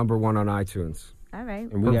Fruit to #1 on iTunes. All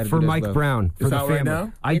right. And for Mike Brown, for it's the out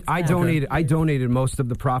family. Right now? I donated most of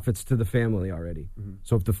the profits to the family already. Mm-hmm.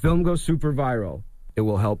 So if the film goes super viral, it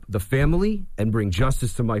will help the family and bring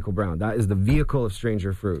justice to Michael Brown. That is the vehicle of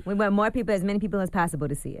Stranger Fruit. We want more people, as many people as possible,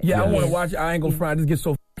 to see it. Yeah, I want to watch it. I ain't gonna front. I just get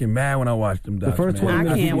so fucking mad when I watch them. The first 20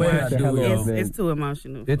 minutes, I can't watch it. It's too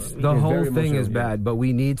emotional. The whole thing is bad, but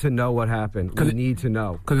we need to know what happened. We need to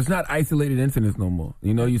know. Because it's not isolated incidents no more.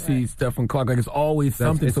 You see Stephen Clark, like it's always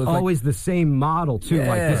something. It's always the same model, too. Yeah.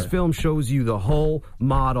 Like this film shows you the whole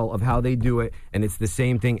model of how they do it, and it's the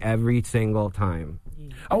same thing every single time.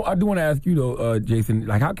 I do want to ask you, though, Jason,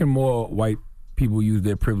 like how can more white people use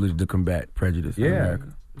their privilege to combat prejudice in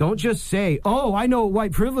America? Don't just say, oh, I know what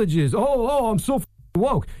white privilege is. Oh, I'm so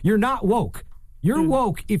woke. You're not woke. You're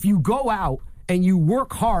woke if you go out and you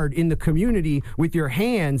work hard in the community with your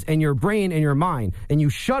hands and your brain and your mind, and you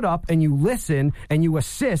shut up and you listen and you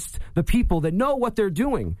assist the people that know what they're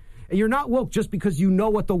doing. And you're not woke just because you know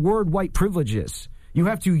what the word white privilege is. You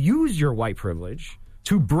have to use your white privilege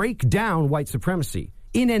to break down white supremacy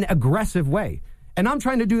in an aggressive way. And I'm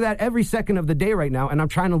trying to do that every second of the day right now, and I'm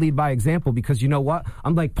trying to lead by example because you know what?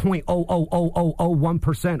 I'm like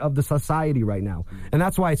 0.00001% of the society right now. And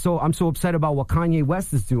that's why I'm so upset about what Kanye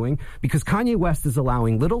West is doing, because Kanye West is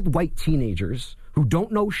allowing little white teenagers who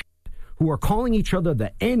don't know shit, who are calling each other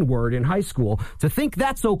the N-word in high school, to think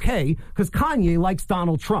that's okay because Kanye likes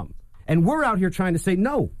Donald Trump. And we're out here trying to say,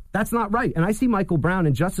 no, that's not right. And I see Michael Brown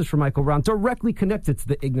and justice for Michael Brown directly connected to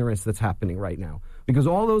the ignorance that's happening right now. Because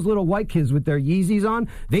all those little white kids with their Yeezys on,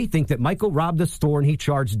 they think that Michael robbed the store and he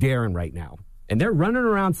charged Darren right now. And they're running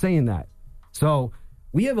around saying that. So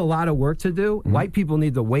we have a lot of work to do. Mm-hmm. White people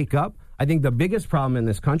need to wake up. I think the biggest problem in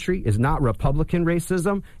this country is not Republican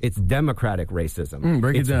racism, it's Democratic racism.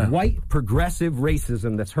 Break it down. It's white progressive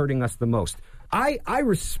racism that's hurting us the most. I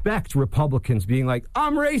respect Republicans being like,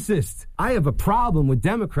 I'm racist. I have a problem with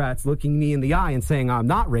Democrats looking me in the eye and saying I'm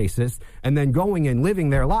not racist and then going and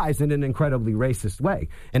living their lives in an incredibly racist way.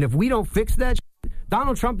 And if we don't fix that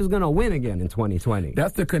Donald Trump is going to win again in 2020.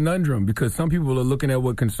 That's the conundrum, because some people are looking at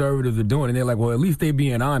what conservatives are doing, and they're like, well, at least they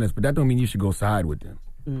being honest, but that don't mean you should go side with them.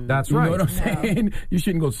 That's right. You know what I'm saying? You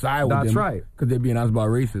shouldn't go side with them. That's right. Because they're being honest about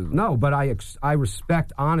racism. No, but I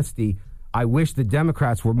respect honesty. I wish the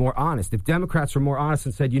Democrats were more honest. If Democrats were more honest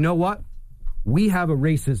and said, you know what? We have a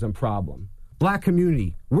racism problem. Black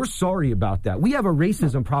community, we're sorry about that. We have a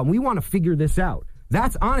racism problem. We want to figure this out.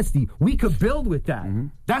 That's honesty. We could build with that.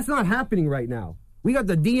 That's not happening right now. We got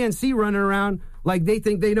the DNC running around like they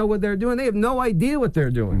think they know what they're doing. They have no idea what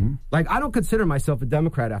they're doing. Like, I don't consider myself a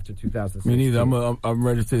Democrat after 2016. Me neither. I'm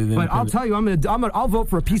registered as independent. But I'll tell you, I'll vote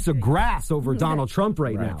for a piece of grass over Donald Trump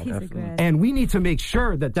right now. And we need to make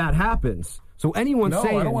sure that happens. So anyone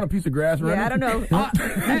saying... No, I don't want a piece of grass right now. I don't know.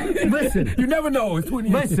 Listen. You never know. It's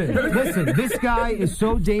 20 years. Listen. This guy is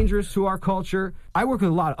so dangerous to our culture. I work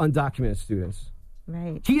with a lot of undocumented students.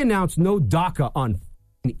 Right. He announced no DACA on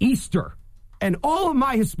Easter. And all of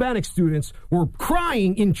my Hispanic students were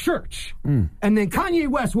crying in church. And then Kanye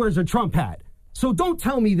West wears a Trump hat. So don't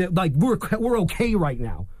tell me that like we're okay right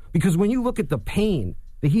now. Because when you look at the pain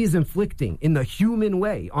that he is inflicting in the human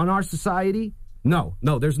way on our society, no,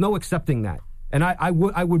 there's no accepting that. And I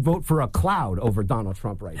would vote for a cloud over Donald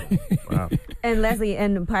Trump right now. Wow. And Leslie,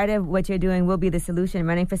 and part of what you're doing will be the solution,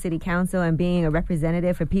 running for city council and being a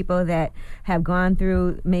representative for people that have gone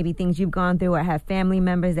through maybe things you've gone through, or have family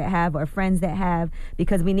members that have, or friends that have,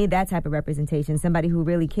 because we need that type of representation, somebody who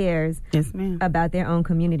really cares about their own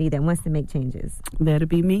community that wants to make changes. That'll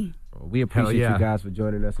be me. We appreciate you guys for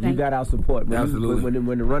joining us. You got our support. Absolutely.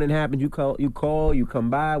 When the running happens, you call, you come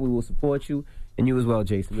by, we will support you. And you as well,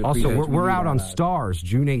 Jason. Also, we're out on Stars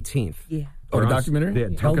June 18th. Yeah. The documentary? Yeah,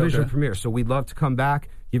 television premiere. So we'd love to come back,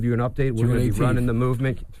 give you an update. We're going to be running the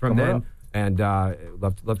movement from then. And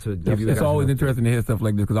love to give you. It's always interesting to hear stuff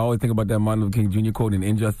like this, because I always think about that Martin Luther King Jr. quote: "In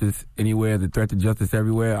injustice anywhere, the threat to justice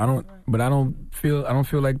everywhere." I don't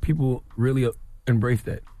feel like people really embrace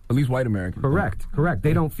that. At least white Americans. Correct.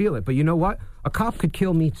 They don't feel it. But you know what? A cop could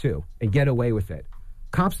kill me too and get away with it.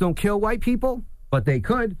 Cops don't kill white people. But they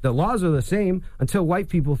could. The laws are the same. Until white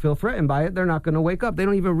people feel threatened by it, they're not going to wake up. They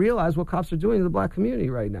don't even realize what cops are doing to the black community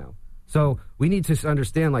right now. So we need to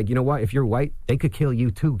understand, like, you know what? If you're white, they could kill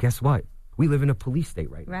you too. Guess what? We live in a police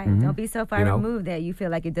state right now. Right. Don't be so far removed that you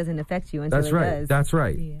feel like it doesn't affect you until it does. That's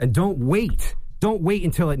right. Yeah. And don't wait. Don't wait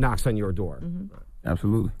until it knocks on your door.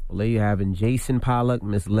 Absolutely. Well, there you have it. Jason Pollock,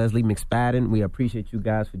 Miss Leslie McSpadden. We appreciate you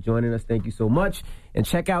guys for joining us. Thank you so much. And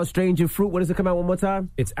check out Stranger Fruit. When does it come out one more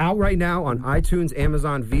time? It's out right now on iTunes,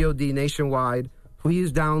 Amazon, VOD nationwide.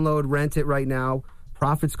 Please download, rent it right now.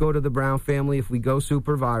 Profits go to the Brown family if we go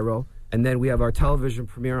super viral. And then we have our television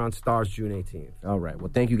premiere on Stars June 18th. All right.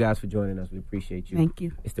 Well, thank you guys for joining us. We appreciate you. Thank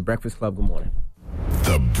you. It's The Breakfast Club. Good morning.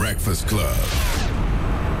 The Breakfast Club.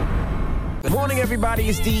 Good morning, everybody.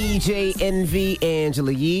 It's DJ NV,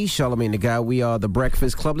 Angela Yee, Charlamagne the Guy. We are The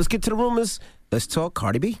Breakfast Club. Let's get to the rumors. Let's talk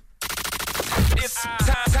Cardi B. It's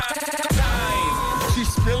time.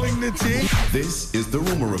 She's spilling the tea. This is The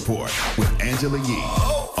Rumor Report with Angela Yee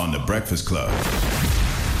on The Breakfast Club.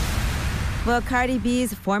 Well, Cardi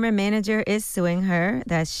B's former manager is suing her.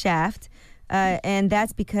 That's Shaft. And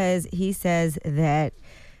that's because he says that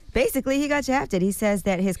basically he got shafted. He says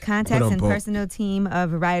that his contacts and personal team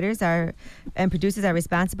of writers and producers are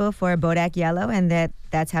responsible for Bodak Yellow, and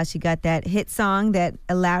that's how she got that hit song that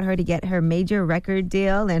allowed her to get her major record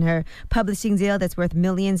deal and her publishing deal that's worth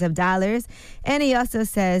millions of dollars. And he also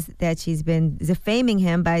says that she's been defaming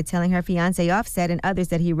him by telling her fiance Offset and others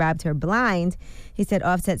that he robbed her blind. He said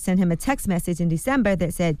Offset sent him a text message in December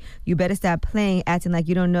that said, "You better stop playing, acting like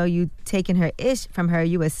you don't know you taking her ish from her.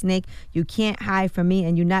 You a snake. You can't hide from me,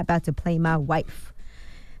 and you're not about to play my wife."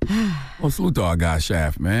 Well, salute to our guy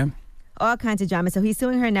Shaft, man. All kinds of drama. So he's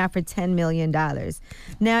suing her now for $10 million.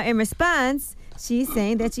 Now, in response, she's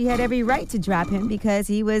saying that she had every right to drop him because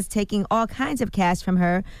he was taking all kinds of cash from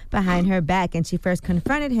her behind her back. And she first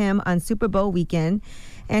confronted him on Super Bowl weekend.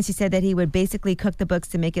 And she said that he would basically cook the books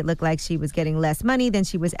to make it look like she was getting less money than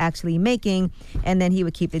she was actually making. And then he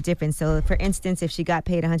would keep the difference. So, for instance, if she got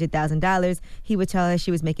paid $100,000, he would tell her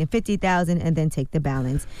she was making $50,000 and then take the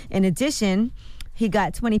balance. In addition, he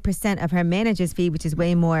got 20% of her manager's fee, which is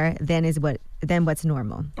way more than what's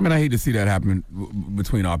normal. I mean, I hate to see that happen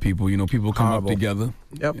between our people. You know, people come up together,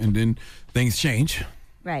 and then things change.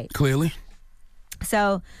 Right. Clearly.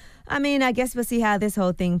 So I mean, I guess we'll see how this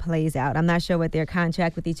whole thing plays out. I'm not sure what their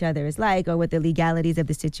contract with each other is like or what the legalities of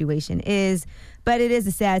the situation is, but it is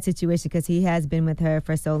a sad situation because he has been with her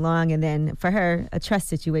for so long, and then for her, a trust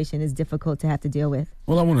situation is difficult to have to deal with.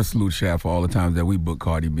 Well, I want to salute Shaq for all the times that we booked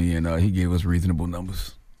Cardi B, and he gave us reasonable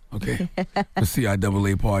numbers. Okay, the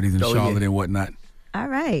CIAA parties in Charlotte and whatnot. All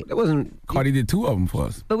right. That wasn't. Cardi did 2 of them for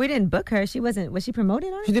us. But we didn't book her. Was she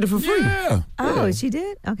promoted on it? She did it for free. Yeah. Oh, she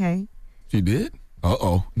did? Okay. She did?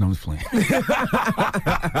 Uh-oh. No, I'm just playing.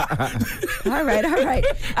 All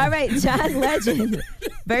right. John Legend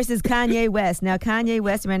versus Kanye West. Now, Kanye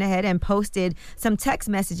West ran ahead and posted some text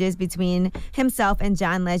messages between himself and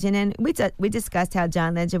John Legend. And we discussed how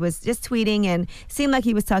John Legend was just tweeting and seemed like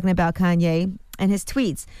he was talking about Kanye and his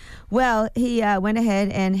tweets. Well, he went ahead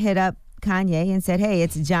and hit up Kanye and said, hey,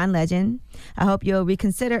 it's John Legend. I hope you'll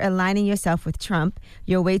reconsider aligning yourself with Trump.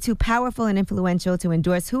 You're way too powerful and influential to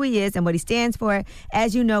endorse who he is and what he stands for.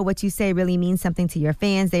 As you know, what you say really means something to your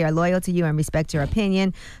fans. They are loyal to you and respect your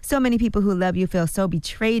opinion. So many people who love you feel so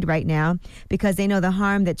betrayed right now because they know the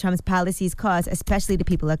harm that Trump's policies cause, especially to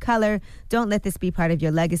people of color. Don't let this be part of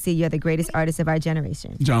your legacy. You're the greatest artist of our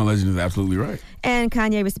generation. John Legend is absolutely right. And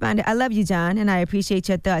Kanye responded, I love you, John, and I appreciate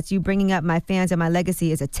your thoughts. You bringing up my fans and my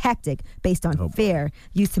legacy is a tactic based on fear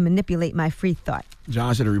used to manipulate my free thought.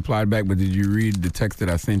 John should have replied back, but did you read the text that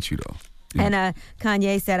I sent you, though? Yeah. And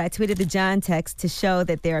Kanye said, I tweeted the John text to show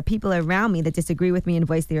that there are people around me that disagree with me and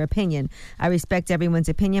voice their opinion. I respect everyone's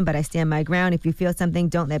opinion, but I stand my ground. If you feel something,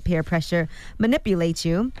 don't let peer pressure manipulate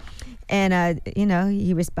you. And,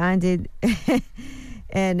 he responded...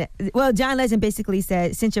 And, well, John Legend basically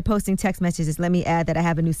said, since you're posting text messages, let me add that I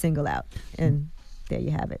have a new single out. And there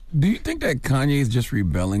you have it. Do you think that Kanye is just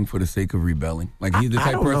rebelling for the sake of rebelling? Like he's the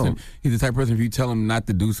type person. He's the type of person. If you tell him not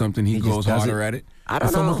to do something, he goes harder at it.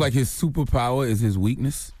 It's almost like his superpower is his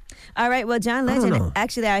weakness. All right. Well, John Legend,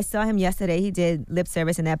 actually, I saw him yesterday. He did lip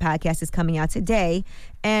service, and that podcast is coming out today.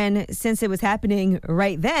 And since it was happening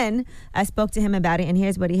right then, I spoke to him about it, and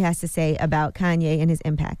here's what he has to say about Kanye and his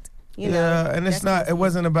impact. And it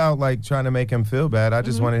wasn't about like trying to make him feel bad. I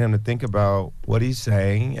just wanted him to think about what he's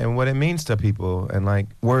saying and what it means to people. And like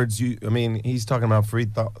words, he's talking about free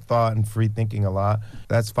thought and free thinking a lot.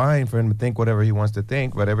 That's fine for him to think whatever he wants to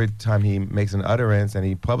think, but every time he makes an utterance and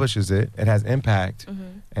he publishes it, it has impact.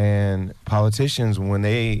 And politicians, when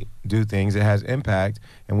they do things, it has impact.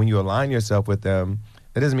 And when you align yourself with them,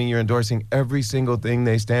 that doesn't mean you're endorsing every single thing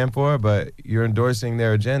they stand for, but you're endorsing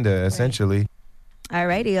their agenda, essentially. All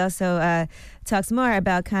right. He also talks more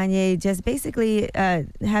about Kanye just basically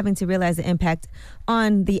having to realize the impact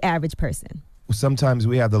on the average person. Sometimes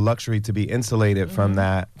we have the luxury to be insulated from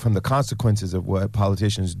the consequences of what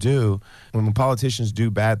politicians do. When politicians do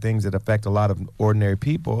bad things that affect a lot of ordinary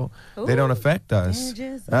people, they don't affect us.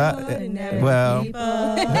 Well,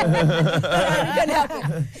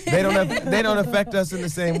 they don't affect us in the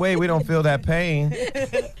same way. We don't feel that pain,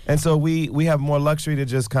 and so we have more luxury to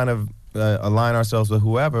just kind of align ourselves with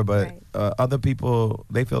whoever. But other people,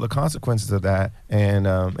 they feel the consequences of that, and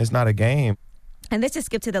it's not a game. And let's just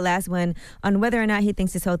skip to the last one on whether or not he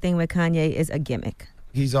thinks this whole thing with Kanye is a gimmick.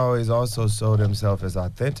 He's always also sold himself as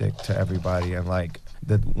authentic to everybody. And like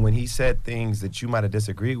when he said things that you might have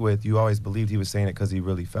disagreed with, you always believed he was saying it because he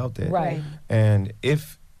really felt it. Right. And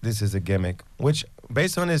if this is a gimmick, which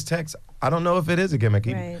based on his text, I don't know if it is a gimmick.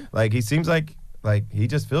 He seems like he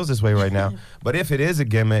just feels this way right now. But if it is a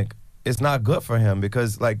gimmick, it's not good for him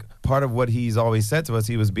because, like, part of what he's always said to us,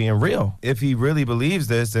 he was being real. If he really believes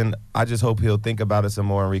this, then I just hope he'll think about it some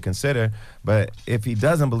more and reconsider. But if he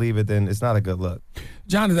doesn't believe it, then it's not a good look.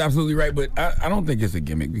 John is absolutely right, but I don't think it's a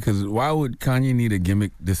gimmick because why would Kanye need a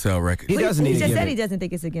gimmick to sell records? He doesn't need a gimmick. He just said he doesn't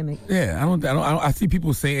think it's a gimmick. Yeah, I see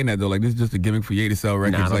people saying that, though, like, this is just a gimmick for Ye to sell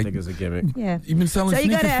records. I don't think it's a gimmick. Yeah. You've been selling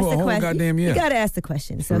sneakers for a whole goddamn year. You got to ask the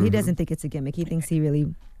question. So he doesn't think it's a gimmick. He thinks he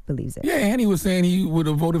really believes it. Yeah, and he was saying he would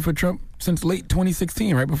have voted for Trump since late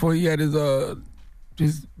 2016, right before he had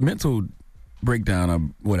his mental breakdown or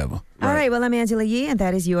whatever. All right, well, I'm Angela Yee, and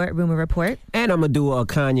that is your Rumor Report. And I'm going to do a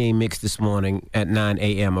Kanye mix this morning at 9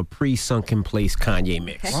 a.m., a pre-sunken place Kanye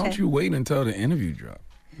mix. Why don't you wait until the interview drop?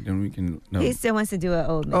 Then we can know. He still wants to do an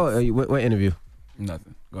old mix. Oh, what interview?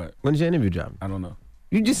 Nothing. Go ahead. When's your interview drop? I don't know.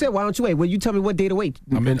 You just said, why don't you wait? Well, you tell me what day to wait.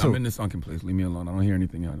 I'm in the sunken place. Leave me alone. I don't hear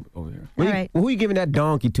anything over here. All right. Who you giving that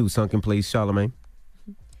donkey to, sunken place, Charlamagne?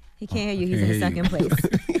 He can't hear you. He's in a sunken place.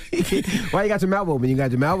 Why you got your mouth open? You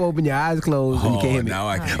got your mouth open, your eyes closed, and you can't hear me. Now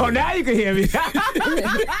I can. Now you can hear me.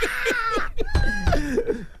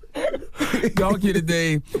 Donkey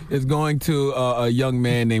today is going to a young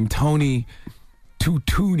man named Tony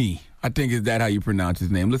Tutuni. I think is that how you pronounce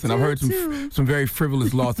his name. Listen, I've heard some very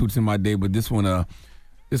frivolous lawsuits in my day, but this one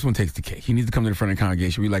This one takes the cake. He needs to come to the front of the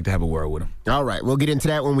congregation. We'd like to have a word with him. All right, we'll get into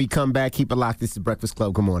that when we come back. Keep it locked. This is Breakfast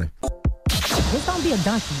Club. Good morning. It's gonna be a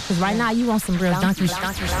donkey, because right now you want some real donkey. It's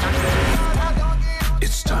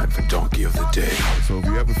time for Donkey of the Day. So if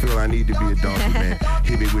you ever feel I need to be a donkey, man,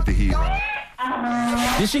 hit me with the heat.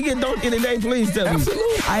 Did she get donkey today? Please tell me.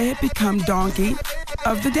 Absolutely. I have become Donkey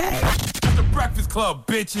of the Day. The Breakfast Club,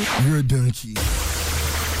 bitches. You're a donkey.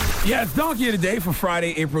 Yes, Donkey of the Day for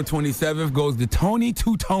Friday, April 27th goes to Tony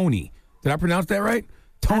Tutoni. Did I pronounce that right?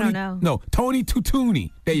 Tony, I don't know. No, Tony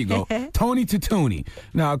Tutuni. There you go. Tony Tutuni.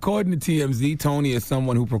 Now, according to TMZ, Tony is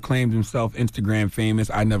someone who proclaims himself Instagram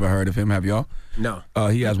famous. I never heard of him. Have y'all? No.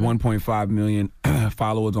 He has 1.5 million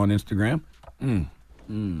followers on Instagram.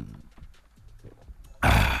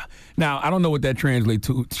 Now, I don't know what that translates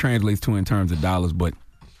to in terms of dollars, but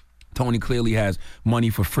Tony clearly has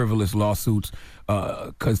money for frivolous lawsuits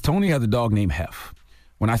because Tony has a dog named Hef.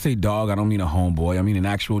 When I say dog, I don't mean a homeboy. I mean an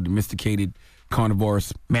actual domesticated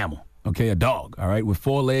carnivorous mammal, okay? A dog, all right, with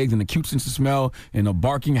 4 legs and a cute sense of smell and a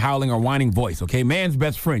barking, howling, or whining voice, okay? Man's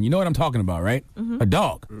best friend. You know what I'm talking about, right? A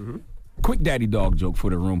dog. Quick daddy dog joke for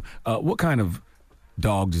the room. What kind of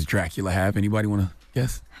dog does Dracula have? Anybody want to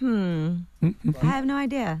guess? I have no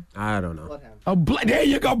idea. I don't know. There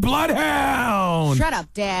you go, Bloodhound! Shut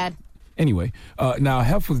up, Dad. Anyway, now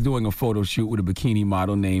Hef was doing a photo shoot with a bikini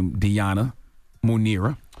model named Diana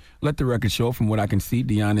Munira. Let the record show, from what I can see,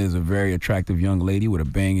 Diana is a very attractive young lady with a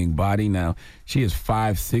banging body. Now, she is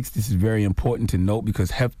 5'6". This is very important to note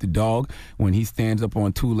because Hef the dog, when he stands up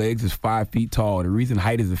on 2 legs, is 5 feet tall. The reason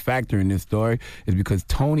height is a factor in this story is because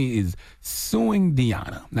Tony is suing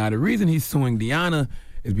Diana. Now, the reason he's suing Diana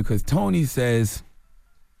is because Tony says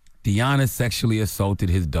Diana sexually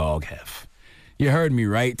assaulted his dog, Hef. You heard me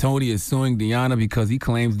right. Tony is suing Diana because he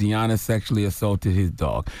claims Diana sexually assaulted his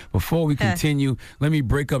dog. Before we continue, let me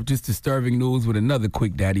break up this disturbing news with another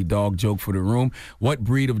quick daddy dog joke for the room. What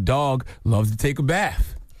breed of dog loves to take a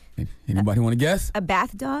bath? Anybody want to guess? A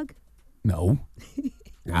bath dog? No.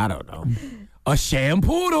 I don't know. A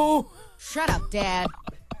shampoodle. Shut up, Dad.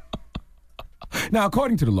 Now,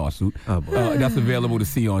 according to the lawsuit, that's available to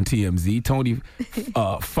see on TMZ, Tony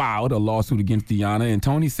filed a lawsuit against Diana, and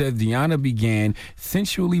Tony says Diana began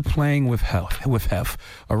sensually playing with Hef,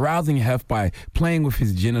 arousing Hef by playing with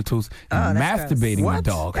his genitals and masturbating the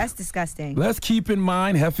dog. That's disgusting. Let's keep in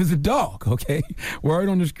mind Hef is a dog, okay? Word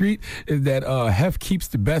on the street is that Hef keeps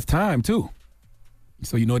the best time, too.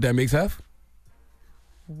 So you know what that makes Hef?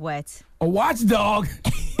 What? A watchdog.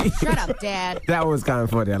 Shut up, Dad. That was kind of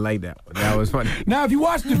funny. I like that one. That was funny. Now, if you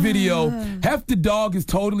watch the video, Hef the dog is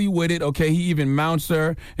totally with it, okay? He even mounts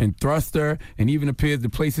her and thrusts her and even appears to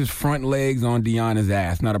place his front legs on Diana's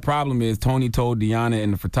ass. Now, the problem is Tony told Diana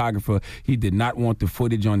and the photographer he did not want the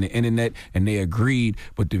footage on the internet, and they agreed,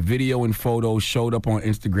 but the video and photos showed up on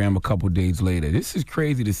Instagram a couple days later. This is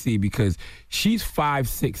crazy to see because she's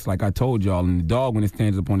 5'6", like I told y'all, and the dog, when it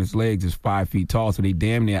stands up on its legs, is 5 feet tall, so they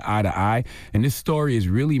damn near eye to eye. And this story is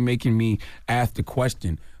really making me ask the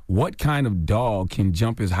question, what kind of dog can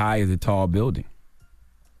jump as high as a tall building?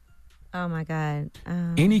 Oh, my God.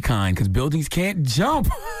 Any kind, because buildings can't jump.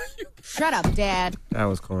 Shut up, Dad. That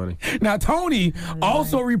was corny. Now, Tony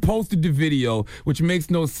also reposted the video, which makes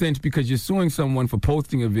no sense because you're suing someone for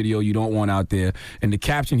posting a video you don't want out there. And the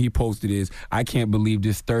caption he posted is, "I can't believe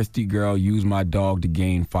this thirsty girl used my dog to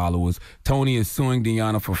gain followers." Tony is suing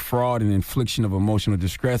Diana for fraud and infliction of emotional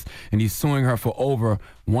distress, and he's suing her for over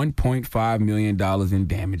 $1.5 million in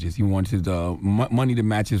damages. He wants his money to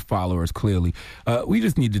match his followers, clearly. We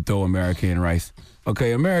just need to throw America in rice.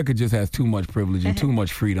 Okay, America just has too much privilege and too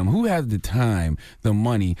much freedom. Who has the time, the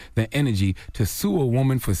money, the energy to sue a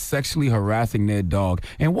woman for sexually harassing their dog?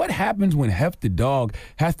 And what happens when Hef the dog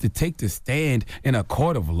has to take the stand in a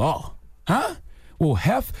court of law? Huh? Will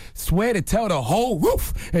Hef swear to tell the whole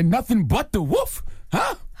roof and nothing but the woof?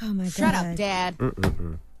 Huh? Oh, my God. Shut up, Dad.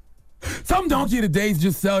 Some donkey of the days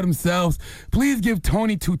just sell themselves. Please give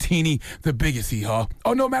Tony Tutini the biggest hee-haw.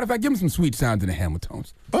 Oh, no, matter of fact, give him some sweet sounds in the hammer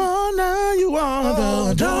tones. Oh, now you are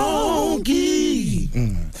the donkey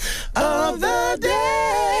of the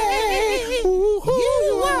day. Ooh,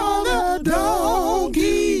 you are the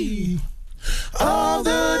donkey of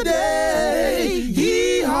the day.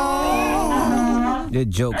 Yee-haw. Your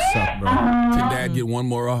jokes suck, bro. Can Dad get one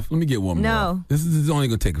more off? Let me get one more. No. This is only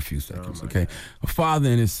going to take a few seconds, okay? A father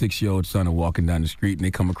and his 6-year-old son are walking down the street, and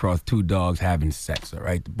they come across 2 dogs having sex, all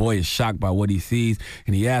right? The boy is shocked by what he sees,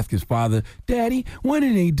 and he asks his father, "Daddy, what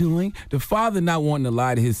are they doing?" The father, not wanting to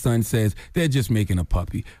lie to his son, says, "They're just making a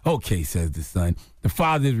puppy." "Okay," says the son. The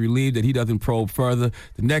father is relieved that he doesn't probe further.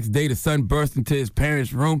 The next day, the son bursts into his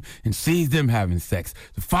parents' room and sees them having sex.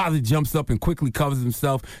 The father jumps up and quickly covers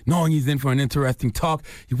himself, knowing he's in for an interesting talk.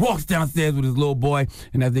 He walks downstairs with his little boy,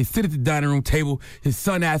 and as they sit at the dining room table, his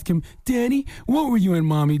son asks him, "Daddy, what were you and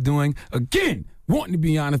Mommy doing?" Again, wanting to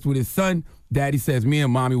be honest with his son, Daddy says, "Me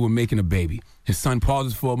and Mommy were making a baby." His son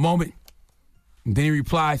pauses for a moment, and then he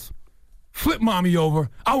replies, "Flip Mommy over.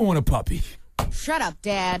 I want a puppy." Shut up,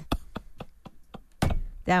 Dad.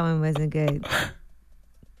 That one wasn't good. A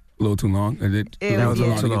little too long. That was a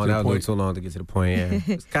little too long. That was a little too long to get to the point. Yeah,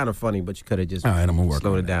 it's kind of funny, but you could have just all right, I'm gonna work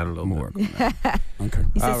slowed it down a little more. Okay.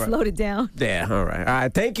 You said slowed it down. Yeah. All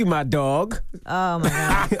right. Thank you, my dog. Oh my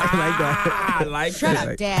God. I like that. I like Shut that.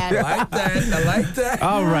 up, Dad. I like that. I like that.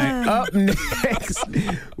 All right. Up next,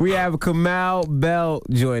 we have Kamau Bell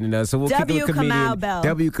joining us. So we'll kick it with comedian Kamau Bell.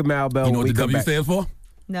 W. Kamau Bell. You know when what the we come W back. stands for?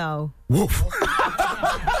 No. Woof.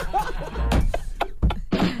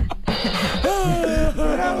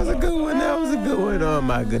 That was a good one. That was a good one. Oh,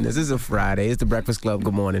 my goodness. This is a Friday. It's The Breakfast Club.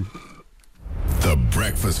 Good morning. The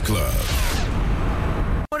Breakfast Club.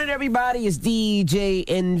 Good morning, everybody. It's DJ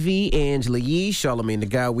NV, Angela Yee, Charlamagne the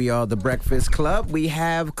Guy. We are The Breakfast Club. We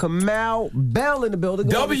have Kamau Bell in the building.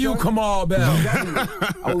 W. Kamau Bell.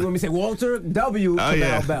 Oh, let me say Walter W.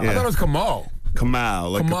 Kamau Bell. I thought it was Kamau. Kamau,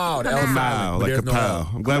 like Kamau, the L silent, like but there's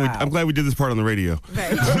Kapow. no L. I'm glad we did this part on the radio.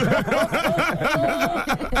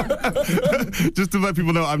 Just to let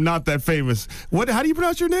people know, I'm not that famous. How do you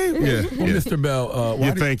pronounce your name? Yeah, Mr. Bell.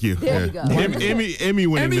 Thank you. There you go. Emmy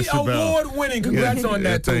winning, Mr. Bell. Award winning. Congrats on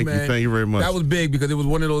that too, man. Thank you very much. That was big because it was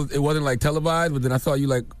one of those. It wasn't like televised, but then I saw you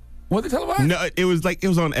like. Was it televised? No, it was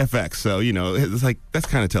on FX, so it's like that's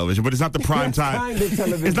kind of television, but it's not the prime time.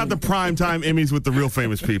 It's not the prime time Emmys with the real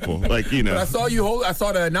famous people, But I saw I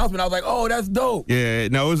saw the announcement. I was like, oh, that's dope. Yeah,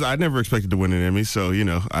 no, I never expected to win an Emmy, so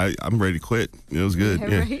I'm ready to quit. It was good.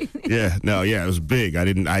 Yeah, yeah, right? it was big.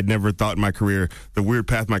 I'd never thought in my career, the weird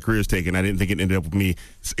path my career's taken, I didn't think it ended up with me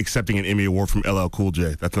accepting an Emmy award from LL Cool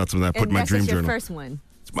J. That's not something I put in my dream journal. That's your first one.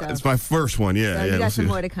 It's my first one, yeah. So yeah, you got some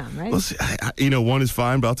more to come, right? We'll see. One is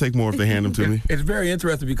fine, but I'll take more if they hand them to me. It's very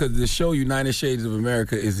interesting because the show United Shades of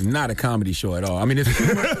America is not a comedy show at all. I mean,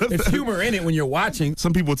 it's humor in it when you're watching.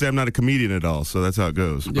 Some people would say I'm not a comedian at all, so that's how it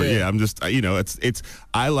goes. But yeah, I'm just, it's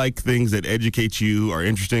I like things that educate you, are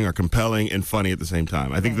interesting, are compelling, and funny at the same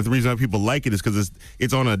time. I think that the reason why people like it is because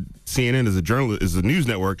it's on a CNN as a news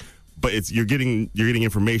network. But you're getting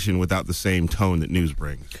information without the same tone that news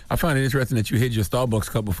brings. I find it interesting that you hid your Starbucks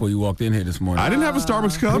cup before you walked in here this morning. I didn't have a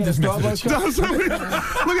Starbucks cup. Look at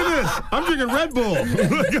this. I'm drinking Red Bull.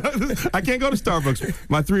 I can't go to Starbucks.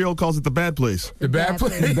 My 3-year-old calls it the bad place. The bad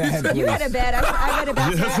place. You had a bad. I read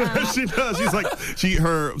about that. She does. She's like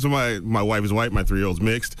So my wife is white. My 3-year-old's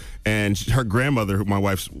mixed, and her grandmother, my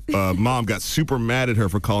wife's mom, got super mad at her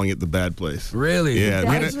for calling it the bad place. Really? Yeah.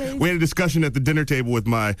 We had a discussion at the dinner table with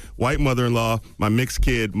my white mother-in-law, my mixed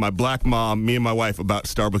kid, my black mom, me and my wife about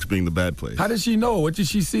Starbucks being the bad place. How does she know? What did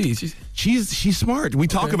she see? She's smart. We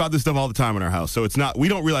talk about this stuff all the time in our house, so we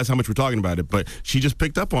don't realize how much we're talking about it, but she just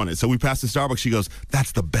picked up on it. So we passed the Starbucks. She goes,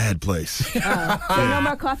 "That's the bad place." So no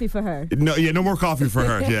more coffee for her. No more coffee for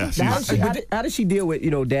her. Yeah. How does she deal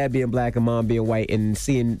with dad being black and mom being white and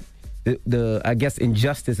seeing the I guess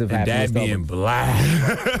injustice of having dad being black?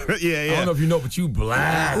 Yeah. I don't know if you know, but you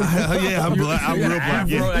black. Yeah, I'm black. I'm real black.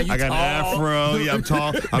 Yeah. I got an afro. Yeah, I'm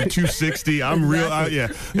tall. I'm 260. I'm real. Yeah.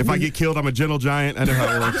 If I get killed, I'm a gentle giant. I know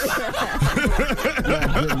how it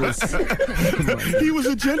works. He was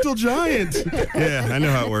a gentle giant. Yeah, I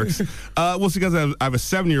know how it works. Well, see, guys, I have a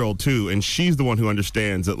 7-year-old too, and she's the one who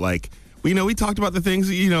understands that, like. We talked about the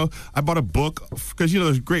things, I bought a book because,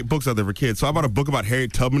 there's great books out there for kids. So I bought a book about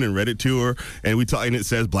Harriet Tubman and read it to her. And and it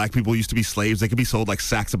says black people used to be slaves. They could be sold like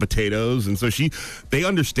sacks of potatoes. And so they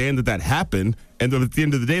understand that happened. And then at the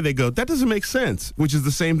end of the day, they go, that doesn't make sense, which is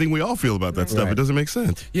the same thing we all feel about that stuff. It doesn't make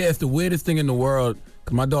sense. Yeah, it's the weirdest thing in the world.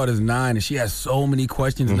 Because my daughter's 9 and she has so many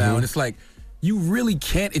questions now. And it's like, you really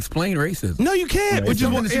can't explain racism. No, you can't. It's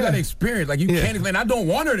something that you got to experience. Like, you can't explain. I don't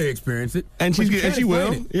want her to experience it. And she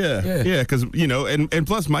will. Yeah. Because, and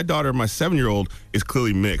plus my daughter, my 7-year-old, is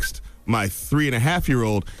clearly mixed. My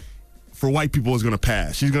 3.5-year-old, for white people, is going to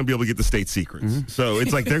pass. She's going to be able to get the state secrets. So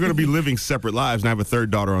it's like they're going to be living separate lives, and I have a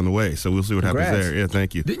third daughter on the way. So we'll see what happens there. Yeah,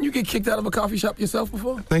 thank you. Didn't you get kicked out of a coffee shop yourself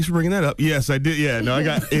before? Tends for bringing that up. Yes, I did. Yeah, no, I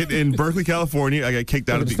got it in Berkeley, California. I got kicked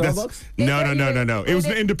out of the Starbucks? No. It was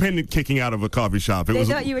an independent kicking out of a coffee shop. They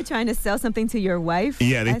thought you were trying to sell something to your wife?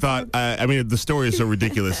 Yeah, they thought. The story is so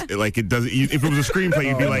ridiculous. Like it doesn't. If it was a screenplay,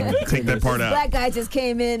 you'd be like, take that part out. Black guy just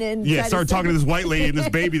came in and started talking to this white lady and this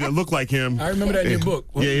baby that looked like him. I remember that in your book.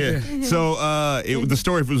 Yeah. So the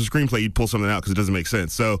story, if it was a screenplay, you'd pull something out because it doesn't make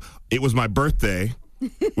sense. So it was my birthday.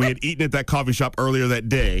 We had eaten at that coffee shop earlier that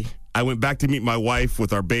day. I went back to meet my wife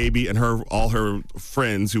with our baby and all her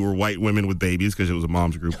friends who were white women with babies because it was a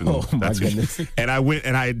mom's group. And my goodness. And I went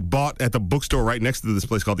and I bought at the bookstore right next to this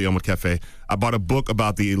place called the Elmwood Cafe. I bought a book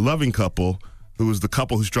about the loving couple who was the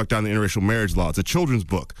couple who struck down the interracial marriage law. It's a children's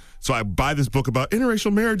book. So I buy this book about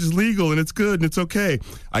interracial marriage is legal and it's good and it's okay.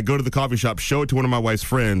 I go to the coffee shop, show it to one of my wife's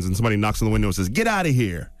friends, and somebody knocks on the window and says, "Get out of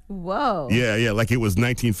here." Whoa. Yeah, like it was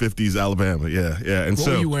 1950s Alabama. Yeah. And what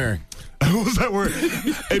were you wearing? What was I wearing?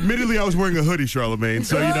 Admittedly, I was wearing a hoodie, Charlamagne.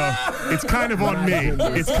 So, it's kind of on me.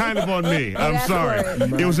 It's kind of on me. I'm sorry.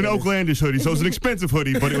 It was an Oaklandish hoodie, so it was an expensive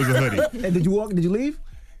hoodie, but it was a hoodie. And did you walk? Did you leave?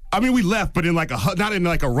 I mean, we left, but in not in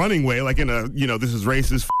like a running way, like in a, this is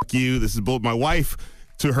racist, f*** you, this is bull. My wife,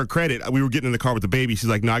 to her credit, we were getting in the car with the baby. She's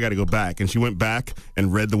like, "No, I got to go back." And she went back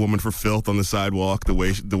and read The Woman for Filth on the sidewalk the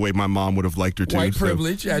way my mom would have liked her to. White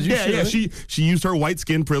privilege, as you should. Yeah, she used her white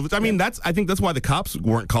skin privilege. I mean, I think that's why the cops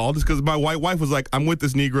weren't called, is because my white wife was like, "I'm with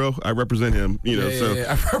this Negro, I represent him,"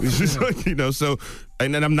 She's like, so.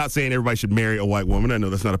 And then I'm not saying everybody should marry a white woman. I know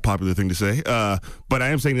that's not a popular thing to say. But I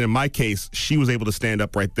am saying that in my case, she was able to stand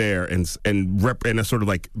up right there and sort of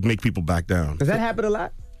like make people back down. Does that happen a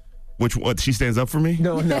lot? Which one? She stands up for me?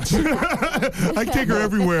 No. I take her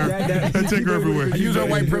everywhere. I take her everywhere. I use her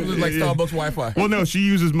white privilege like Starbucks Wi-Fi. Well, no, she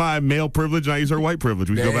uses my male privilege and I use her white privilege.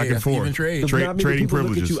 We go back and forth. Even trade. Trading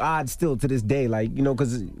privileges. Look at you odd still to this day,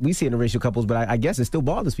 because we see interracial couples, but I guess it still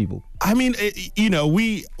bothers people. I mean,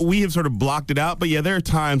 we have sort of blocked it out, but yeah, there are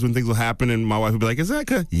times when things will happen and my wife will be like, "Is that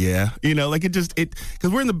good?" Yeah.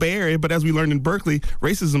 Because we're in the Bay Area, but as we learned in Berkeley,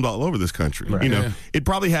 racism's all over this country. Right. It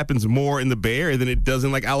probably happens more in the Bay Area than it does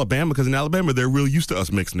in like Alabama, because in Alabama, they're real used to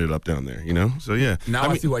us mixing it up down there, So, yeah. Now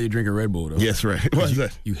I see why you're drinking Red Bull, though. Yes, right. What's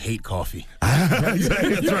that? You hate coffee.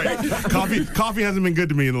 That's right. Coffee hasn't been good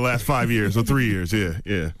to me in the last 5 years or 3 years,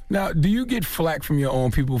 yeah. Now, do you get flack from your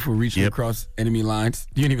own people for reaching across enemy lines?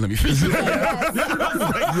 You didn't even let me finish.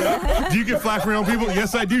 Do you get flack from your own people?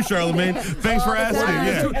 Yes, I do, Charlamagne. Thanks for asking.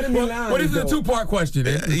 Yeah. What is the two-part question?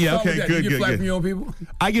 Yeah, okay, good. Do you get flack from your own people?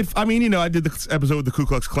 I did the episode with the Ku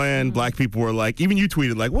Klux Klan. Black people were like, even you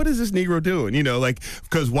tweeted, like, "What is this Negro doing?"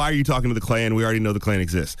 Because why are you talking to the Klan? We already know the Klan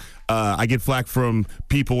exists. I get flack from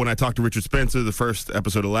people when I talk to Richard Spencer, the first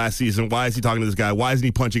episode of last season. Why is he talking to this guy? Why isn't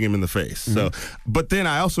he punching him in the face? Mm-hmm. So, but then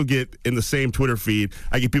I also get in the same Twitter feed,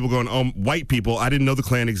 I get people going, "Oh, white people, I didn't know the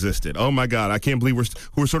Klan existed. Oh my God, I can't believe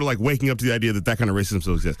who are sort of like waking up to the idea that kind of racism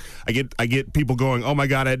still exists." I get people going, "Oh my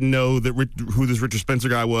God, I didn't know who this Richard Spencer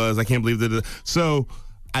guy was. I can't believe that." So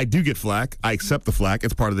I do get flack. I accept the flack.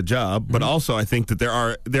 It's part of the job. But also, I think that there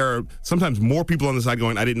are sometimes more people on the side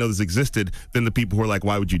going, "I didn't know this existed," than the people who are like,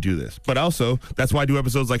 "Why would you do this?" But also, that's why I do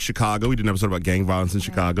episodes like Chicago. We did an episode about gang violence in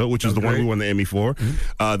Chicago, which is the one we won the Emmy for.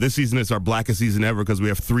 This season is our blackest season ever because we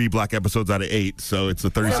have 3 black episodes out of 8. So it's a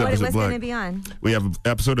 37% black. What's going to be on? We have an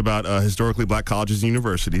episode about historically black colleges and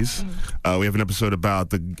universities. We have an episode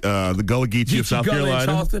about the Gullah Geechee of South Carolina.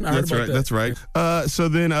 Charleston? That's right. So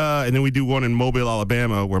then, and then we do one in Mobile,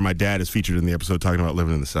 Alabama, where my dad is featured in the episode talking about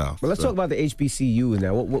living in the South. Well, let's talk about the HBCUs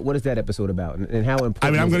now. What is that episode about, and how important?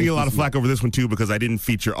 I mean, I'm going to get a lot of flack over this one too because I didn't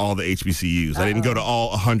feature all the HBCUs. I didn't go to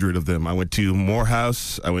all 100 of them. I went to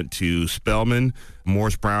Morehouse. I went to Spelman,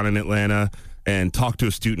 Morris Brown in Atlanta, and talked to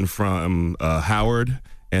a student from Howard.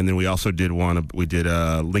 And then we also did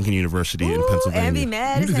Lincoln University in Pennsylvania. And be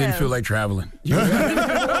mad you just didn't feel like traveling. No,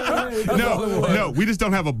 we just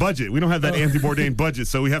don't have a budget. We don't have that Anthony Bourdain budget,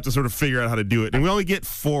 so we have to sort of figure out how to do it. And we only get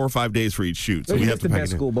 4 or 5 days for each shoot, so we have to the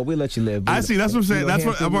best school, but we let you live. I see. That's what I'm saying. That's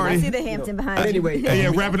what I'm already. I see the Hampton behind you. Anyway,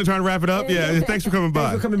 trying to wrap it up. Yeah, thanks for coming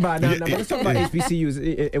by. Now, let's talk about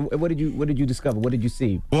HBCUs. And what did you discover? What did you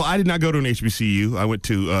see? Well, I did not go to an HBCU. I went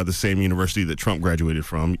to the same university that Trump graduated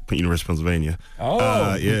from, University of Pennsylvania.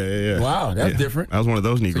 Oh. Yeah. Wow, that's different. I was one of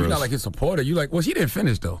those Negroes. So you're not like his supporter. You like, well, she didn't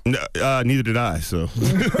finish though. No, neither did I. So,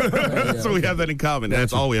 so we have that in common.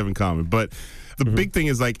 That's all we have in common. But the big thing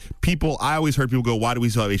is like people. I always heard people go, "Why do we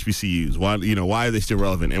still have HBCUs? Why are they still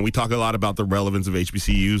relevant?" And we talk a lot about the relevance of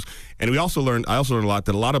HBCUs. And I also learned a lot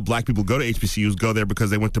that a lot of black people go to HBCUs, go there because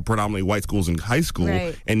they went to predominantly white schools in high school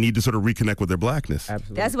and need to sort of reconnect with their blackness.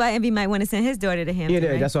 Absolutely. That's why Envy might want to send his daughter to Hampton.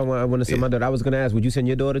 Yeah, that's why I want to send my daughter. I was going to ask, would you send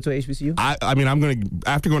your daughter to HBCU? I mean, I'm going to,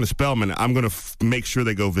 after going to Spelman, I'm going to make sure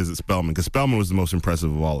they go visit Spelman because Spelman was the most impressive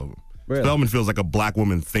of all of them. Really? Spelman feels like a black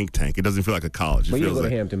woman think tank. It doesn't feel like a college. It But you feels go to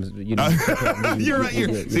like Hampton, you know. you're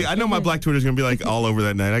right. See, I know my black Twitter's gonna be like all over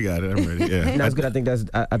that night. I got it. I'm ready. Yeah, that's good. I think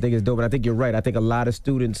it's dope, and I think you're right. I think a lot of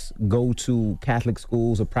students go to Catholic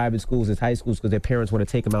schools or private schools as high schools because their parents want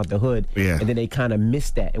to take them out the hood, and then they kind of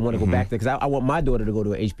miss that and want to go back there. Because I want my daughter to go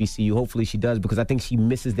to a HBCU. Hopefully she does, because I think she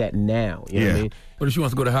misses that now. You know what I mean? What if she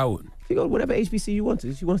wants to go to Howard? She go to whatever HBCU you want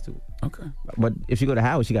to. She wants to. Okay. But if she go to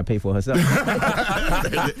Howard, she got to pay for herself. And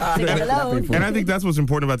I think that's what's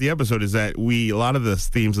important about the episode is that a lot of the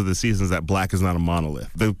themes of the season is that black is not a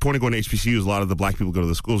monolith. The point of going to HBCU is a lot of the black people go to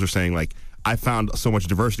the schools are saying like, I found so much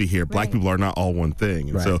diversity here. Black people are not all one thing.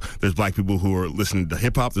 And so there's black people who are listening to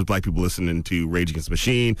hip hop. There's black people listening to Rage Against the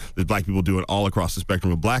Machine. There's black people doing all across the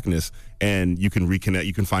spectrum of blackness. And you can reconnect.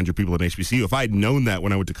 You can find your people at HBCU. If I had known that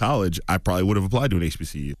when I went to college, I probably would have applied to an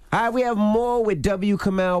HBCU. All right, we have more with W.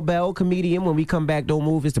 Kamau Bell, comedian. When we come back, don't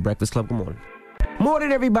move. It's The Breakfast Club. Good morning.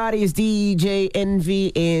 Morning, everybody. It's DJ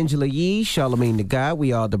NV, Angela Yee, Charlamagne the Guy.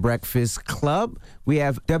 We are The Breakfast Club. We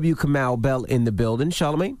have W. Kamau Bell in the building.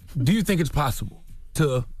 Charlamagne? Do you think it's possible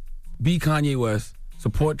to be Kanye West,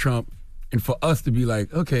 support Trump, and for us to be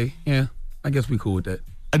like, okay, yeah, I guess we cool with that?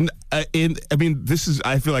 And I mean,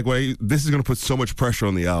 I feel like this is going to put so much pressure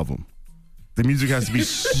on the album. The music has to be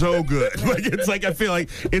so good. I feel like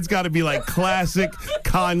it's got to be like classic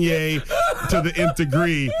Kanye to the nth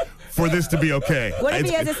degree for this to be okay. What if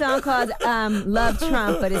he has a song called Love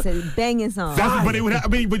Trump, but it's a banging song? But you're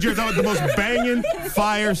talking about the most banging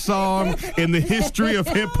fire song in the history of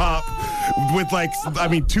hip hop with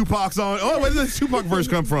Tupac's on. Oh, where did the Tupac verse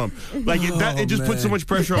come from? It just puts so much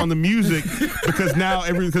pressure on the music because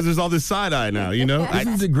there's all this side eye now, you know? This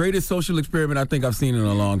is the greatest social experiment I think I've seen in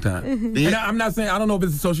a long time. And I'm not saying, I don't know if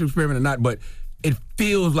it's a social experiment or not, but it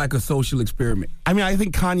feels like a social experiment. I mean, I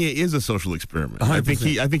think Kanye is a social experiment. 100%.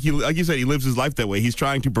 I think he, like you said, he lives his life that way. He's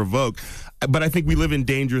trying to provoke, but I think we live in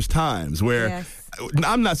dangerous times where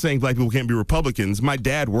I'm not saying black people can't be Republicans. My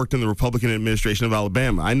dad worked in the Republican administration of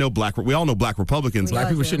Alabama. We all know black Republicans. Black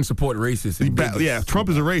people shouldn't support racists. Trump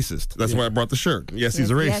is a racist. That's why I brought the shirt. Yes, he's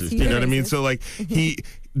a racist. You know what I mean? So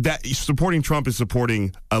supporting Trump is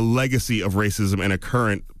supporting a legacy of racism and a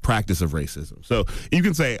current practice of racism. So you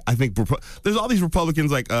can say, I think there's all these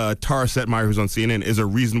Republicans like Tara Setmeyer, who's on CNN, is a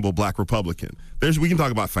reasonable black Republican. We can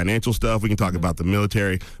talk about financial stuff. We can talk about the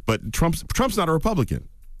military, but Trump's not a Republican.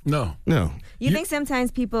 No. You think sometimes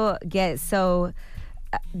people get so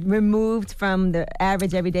removed from the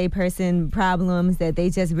average everyday person problems that they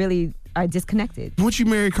just really are disconnected? Once you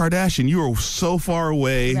marry Kardashian, you are so far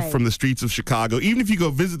away from the streets of Chicago. Even if you go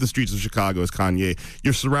visit the streets of Chicago as Kanye,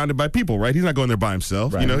 you're surrounded by people, right? He's not going there by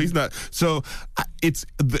himself. Right. You know, he's not. So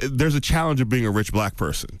there's a challenge of being a rich black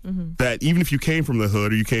person that even if you came from the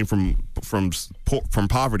hood or you came from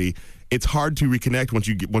poverty, it's hard to reconnect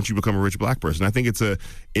once you become a rich black person. I think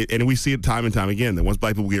and we see it time and time again that once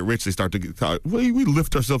black people get rich, they start to we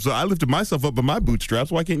lift ourselves up. I lifted myself up by my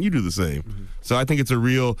bootstraps. Why can't you do the same? So I think it's a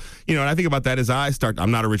real, and I think about that as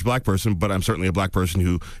I'm not a rich black person, but I'm certainly a black person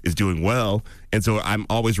who is doing well. And so I'm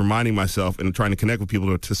always reminding myself and trying to connect with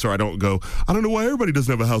people so I don't go, I don't know why everybody doesn't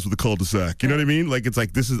have a house with a cul-de-sac. You know what I mean?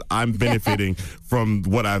 I'm benefiting from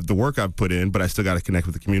the work I've put in, but I still got to connect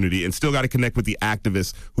with the community and still got to connect with the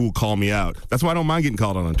activists who will call me out. That's why I don't mind getting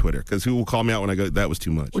called on Twitter, because who will call me out when I go, that was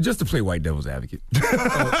too much. Well, just to play white devil's advocate.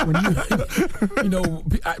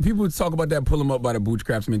 People talk about that pull them up by the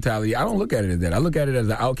bootstraps mentality. I don't look at it as that. I look at it as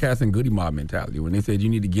an outcast and goody mob mentality. When they said you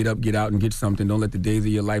need to get up, get out, and get something, don't let the days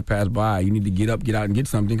of your life pass by. You need to get up, get out, and get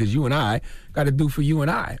something, because you and I got to do for you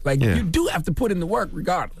and I. You do have to put in the work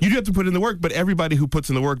regardless. You do have to put in the work, but everybody who puts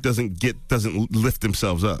in the work doesn't lift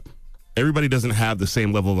themselves up. Everybody doesn't have the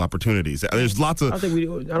same level of opportunities. There's lots of. I don't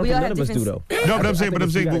think none of us do though. No, but I'm saying,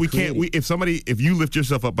 but we can't. If you lift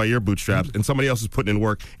yourself up by your bootstraps and somebody else is putting in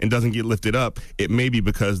work and doesn't get lifted up, it may be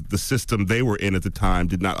because the system they were in at the time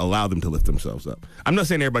did not allow them to lift themselves up. I'm not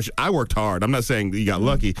saying everybody. I worked hard. I'm not saying that you got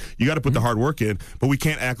lucky. You got to put the hard work in, but we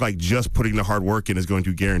can't act like just putting the hard work in is going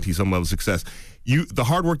to guarantee some level of success. The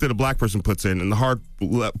hard work that a black person puts in and the hard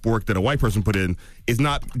work that a white person put in is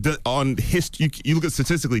not on history. You look at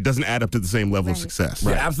statistically, doesn't add up to the same level of success.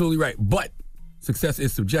 Right. Yeah, absolutely right. But success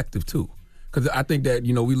is subjective too, because I think that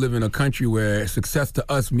we live in a country where success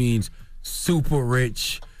to us means super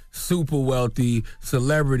rich, super wealthy,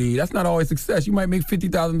 celebrity. That's not always success. You might make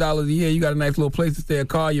 $50,000 a year. You got a nice little place to stay, a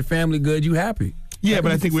car, your family good, you happy. Yeah,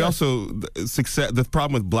 but I think we also the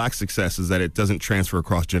problem with black success is that it doesn't transfer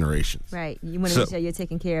across generations. Right. You want to make sure you're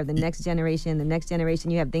taking care of the next generation. The next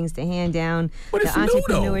generation, you have things to hand down. But it's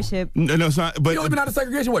entrepreneurship. No, it's not. But you only been out of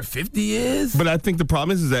segregation 50 years. But I think the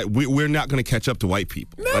problem is that we're not going to catch up to white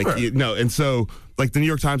people. Never. And so like the New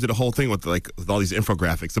York Times did a whole thing with all these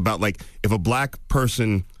infographics about like if a black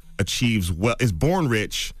person is born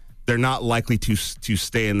rich, they're not likely to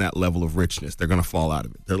stay in that level of richness. They're going to fall out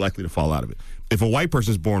of it. They're likely to fall out of it. If a white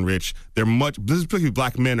person is born rich, this is particularly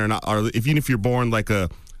black men even if you're born like a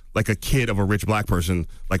kid of a rich black person,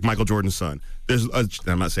 like Michael Jordan's son. I'm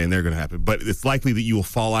not saying they're going to happen, but it's likely that you will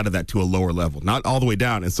fall out of that to a lower level, not all the way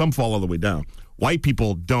down, and some fall all the way down. White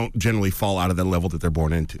people don't generally fall out of the level that they're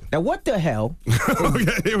born into. Now, what the hell?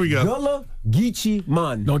 Okay, here we go. Gullah Geechee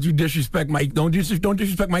Man. Don't disrespect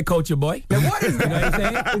my coach, your boy. Now, what is that? You know what I'm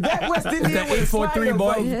saying? Is that West Indian? Is that 843,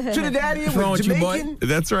 boy? Trinidadian with Jamaican? You, boy?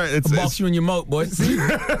 That's right. I'll box you in your moat, boy.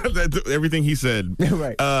 Everything he said.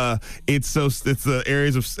 Right. It's the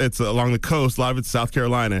areas it's along the coast. A lot of it's South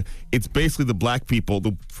Carolina. It's basically the black people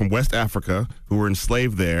from West Africa who were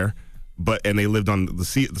enslaved there. And they lived on the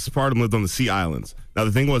sea. Part of them lived on the Sea Islands. Now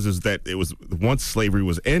the thing is that it was once slavery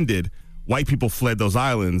was ended, white people fled those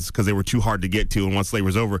islands because they were too hard to get to. And once slavery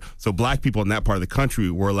was over, so black people in that part of the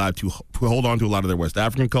country were allowed to hold on to a lot of their West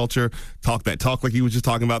African culture, talk like he was just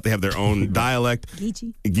talking about. They have their own dialect.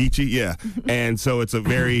 Geechee, yeah. And so it's and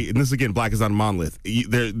this again, black is not a monolith.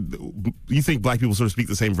 You think black people sort of speak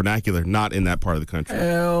the same vernacular? Not in that part of the country.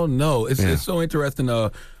 Hell no. It's so interesting.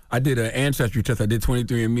 I did an ancestry test. I did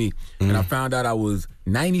 23andMe, and I found out I was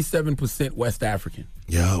 97% West African.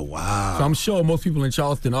 Yo, wow. So I'm sure most people in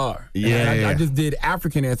Charleston are. Yeah. I just did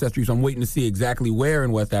African ancestry, so I'm waiting to see exactly where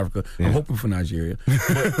in West Africa. Yeah. I'm hoping for Nigeria.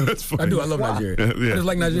 That's funny. I do. I love Nigeria. Yeah. I just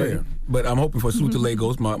like Nigeria. But I'm hoping for Salute to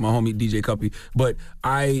Lagos, my homie DJ Cuppy. But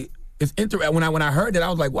it's interesting. When I heard that, I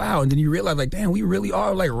was like, wow. And then you realize, like, damn, we really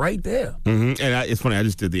are, like, right there. Mm-hmm. And it's funny. I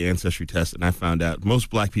just did the ancestry test, and I found out most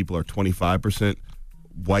black people are 25%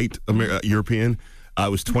 white European. I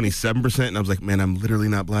was 27%, and I was like, man, I'm literally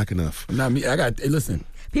not black enough. Not me. Listen.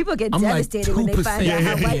 People get devastated when they find out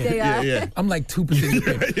how white they are. Yeah. I'm like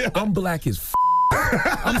 2%. Yeah. I'm black as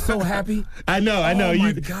I'm so happy. I know. Oh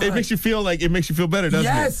my God. It makes you feel better, doesn't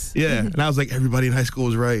it? Yes. Yeah. And I was like, everybody in high school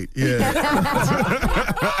was right. Yeah.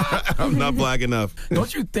 I'm not black enough.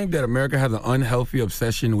 Don't you think that America has an unhealthy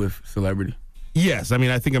obsession with celebrity? Yes, I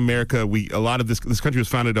mean, I think America. A lot of this country was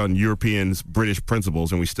founded on British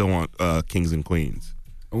principles, and we still want kings and queens.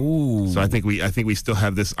 Ooh. So I think we still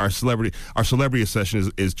have this. Our celebrity obsession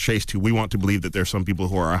is chased to. We want to believe that there's some people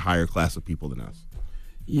who are a higher class of people than us.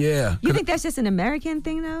 Yeah. You think that's just an American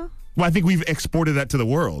thing, though? Well, I think we've exported that to the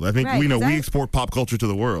world. I think right, we export pop culture to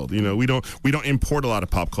the world. You know, we don't import a lot of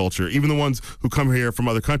pop culture. Even the ones who come here from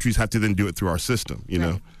other countries have to then do it through our system. You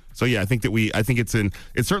know. So yeah, I think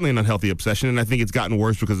it's certainly an unhealthy obsession, and I think it's gotten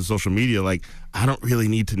worse because of social media. Like, I don't really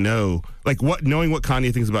need to know, knowing what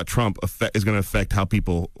Kanye thinks about Trump is going to affect how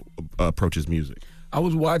people approach his music. I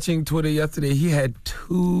was watching Twitter yesterday. He had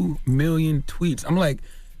 2 million tweets. I'm like,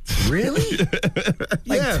 really?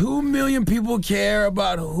 Yeah. 2 million people care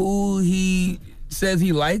about who he says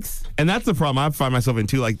he likes. And that's the problem I find myself in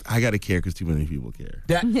too. Like, I got to care because too many people care.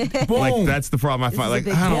 Boom. Like, that's the problem I find. Like,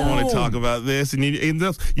 I don't want to talk about this. And you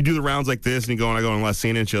do the rounds like this, and I go on a lot of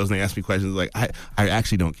CNN shows, and they ask me questions like, I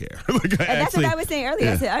actually don't care. That's what I was saying earlier.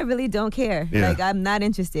 Yeah. I said, I really don't care. Yeah. Like, I'm not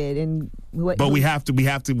interested in what. But we have to.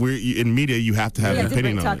 We're in media. You have to have an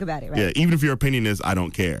opinion on it. Talk about it, right? Yeah, even if your opinion is, I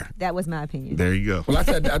don't care. That was my opinion. There you go. Well, I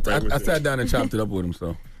sat down and chopped it up with him,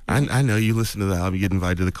 so. I know you listen to the album, you get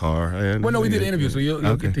invited to the car. Well, no, we did an interview, so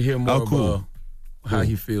you'll get to hear more about how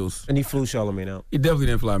he feels. And he flew Charlamagne out. He definitely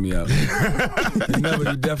didn't fly me out. He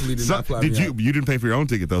definitely did not fly me out. You didn't pay for your own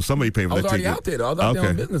ticket, though. Somebody paid for that ticket. I was already out there, though. I was out there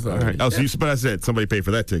on business already. Right. Oh, so but I said somebody paid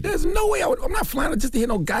for that ticket. There's no way I'm not flying just to hear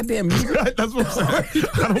no goddamn music. That's what I'm saying.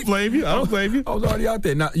 I don't blame you. I was already out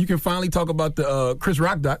there. Now, you can finally talk about the Chris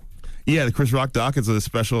Rock doc. Yeah, the Chris Rock doc is a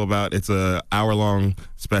special it's an hour-long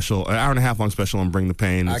special, an hour-and-a-half long special on Bring the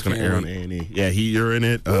Pain. It's going to air on A&E. Yeah, you're in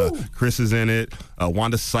it. Chris is in it.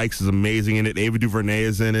 Wanda Sykes is amazing in it. Ava DuVernay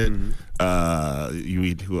is in it. Mm-hmm.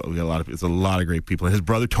 We got a lot of. It's a lot of great people. And his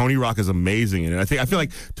brother Tony Rock is amazing in it. I feel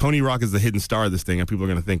like Tony Rock is the hidden star of this thing, and people are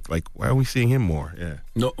going to think like, why are we seeing him more? Yeah.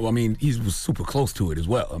 No, I mean he was super close to it as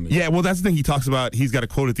well. I mean, yeah. Well, that's the thing he talks about. He's got a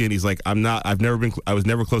quote at the end. He's like, I was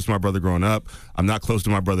never close to my brother growing up. I'm not close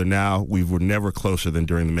to my brother now. We were never closer than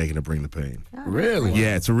during the making of Bring the Pain. Oh, really?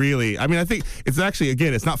 Yeah. It's really. I mean, I think it's actually,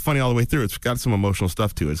 again, it's not funny all the way through. It's got some emotional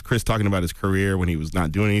stuff to it. It's Chris talking about his career when he was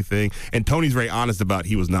not doing anything, and Tony's very honest about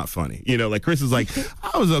he was not funny. You know, like Chris is like,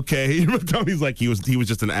 I was okay. Tony's like, he was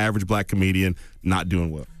just an average black comedian, not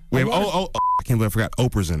doing well. We have I can't believe I forgot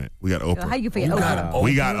Oprah's in it. We got Oprah. How you forget Oprah?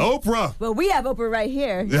 We got Oprah. Well, we have Oprah right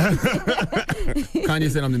here.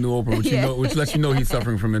 Kanye said I'm the new Oprah, which lets you know he's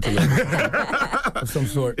suffering from mental illness of some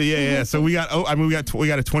sort. Yeah. So we got a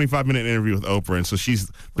 25-minute interview with Oprah, and so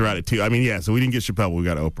she's throughout it too. I mean, yeah. So we didn't get Chappelle, but we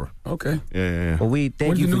got Oprah. Okay. Yeah. Well, we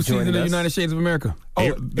thank you for joining us. When's the new season of United Shades of America?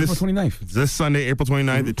 April 29th. This Sunday, April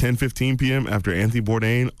 29th at 10:15 p.m. after Anthony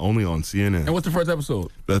Bourdain, only on CNN. And what's the first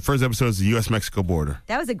episode? The first episode is the U.S.-Mexico border.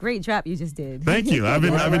 That was a great drop you just did. Thank you. I've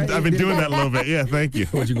been doing that a little bit. Yeah, thank you.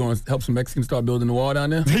 What, you going to help some Mexicans start building the wall down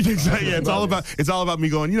there? Exactly. Yeah, it's all about me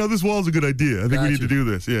going, this wall's a good idea. I think we need to do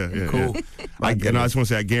this. Yeah. Cool. Yeah. I just want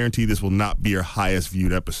to say, I guarantee this will not be your highest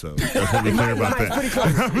viewed episode. I just want to be clear about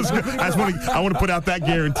that. I want to put out that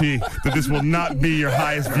guarantee that this will not be your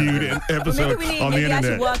highest viewed episode on the internet. I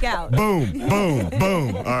should walk out. Boom, boom,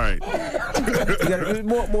 boom. All right.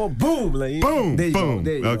 more boom, ladies. Boom, there you boom.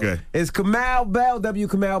 Go. Okay. It's Kamau Bell.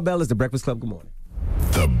 Kamau Bell is the Breakfast Club. Good morning.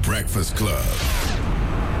 The Breakfast Club.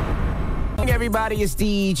 Hey everybody, it's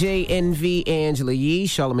DJ NV, Angela Yee,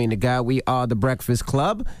 Charlamagne the God. We are the Breakfast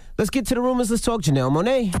Club. Let's get to the rumors. Let's talk Janelle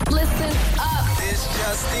Monáe. Listen up. This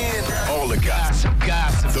just in. All the gossip.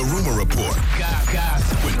 The Rumor Report.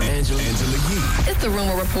 Gossip. With Angela Yee. It's the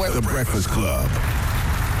Rumor Report. The Breakfast Club.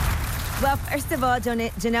 Well, first of all,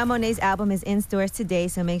 Janelle Monáe's album is in stores today,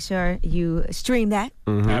 so make sure you stream that.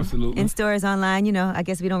 Mm-hmm. Absolutely. In stores, online, I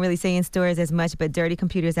guess we don't really say in stores as much, but Dirty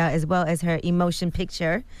Computer's out, as well as her Emotion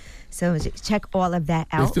picture. So check all of that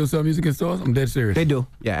out. They still sell music in stores? I'm dead serious. They do.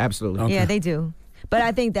 Yeah, absolutely. Okay. Yeah, they do. But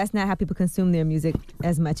I think that's not how people consume their music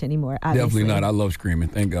as much anymore, obviously. Definitely not. I love streaming.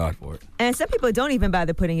 Thank God for it. And some people don't even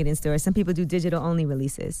bother putting it in stores. Some people do digital-only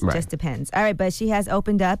releases. Right. Just depends. All right, but she has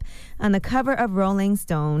opened up on the cover of Rolling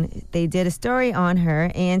Stone. They did a story on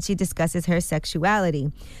her, and she discusses her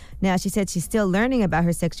sexuality. Now, she said she's still learning about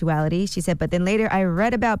her sexuality. She said, but then later I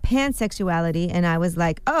read about pansexuality, and I was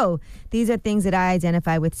like, oh, these are things that I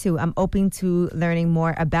identify with, too. I'm open to learning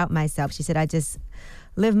more about myself. She said, I just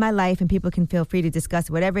live my life, and people can feel free to discuss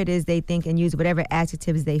whatever it is they think and use whatever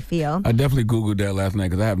adjectives they feel. I definitely Googled that last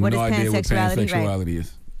night because I have no idea what pansexuality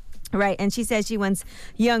is. Right, and she says she wants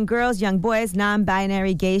young girls, young boys,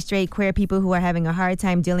 non-binary, gay, straight, queer people who are having a hard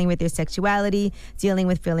time dealing with their sexuality, dealing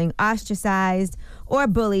with feeling ostracized or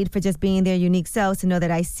bullied for just being their unique selves to know that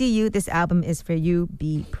I see you. This album is for you.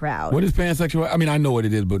 Be proud. What is pansexuality? I mean, I know what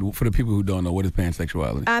it is, but for the people who don't know, what is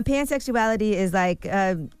pansexuality? Pansexuality is like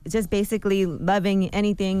just basically loving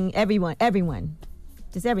anything, everyone.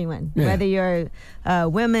 Just everyone. Yeah. Whether you're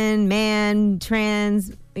women, man,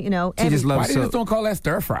 trans, She just loves Why do you just don't call that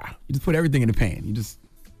stir fry? You just put everything in the pan. You just...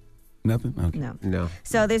 Nothing? Okay. No.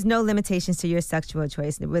 So there's no limitations to your sexual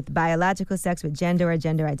choice with biological sex, with gender or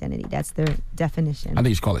gender identity. That's the definition. I think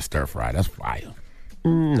you should call it stir fry. That's fire.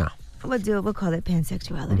 No. We'll call it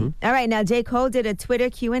pansexuality. Mm-hmm. All right, now J. Cole did a Twitter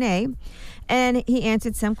Q&A, and he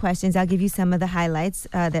answered some questions. I'll give you some of the highlights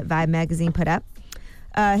that Vibe magazine put up.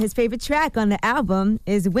 His favorite track on the album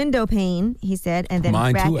is Window Pane, he said, and then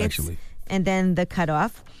mine brackets, too, actually. And then the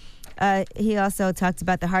cutoff. He also talked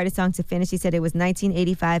about the hardest song to finish. He said it was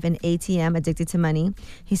 1985 and ATM, Addicted to Money.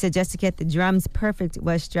 He said just to get the drums perfect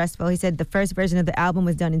was stressful. He said the first version of the album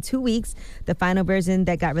was done in 2 weeks. The final version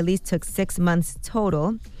that got released took 6 months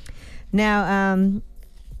total. Now,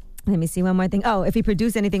 let me see one more thing. Oh, if he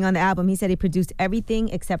produced anything on the album, he said he produced everything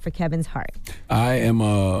except for Kevin's Heart. I am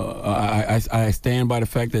I stand by the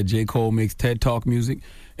fact that J. Cole makes TED Talk music,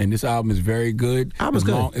 and this album is very good. As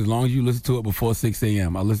long as you listen to it before 6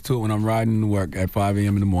 a.m. I listen to it when I'm riding to work at 5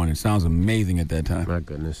 a.m. in the morning. It sounds amazing at that time. My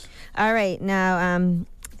goodness. All right. Now,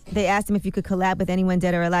 they asked him if you could collab with anyone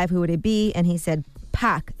dead or alive, who would it be? And he said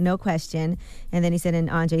Pac, no question. And then he said an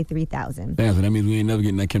Andre 3000. Damn, so that means we ain't never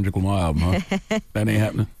getting that Kendrick Lamar album, huh? That ain't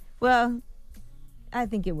happening? Well, I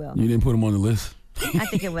think it will. You didn't put him on the list? I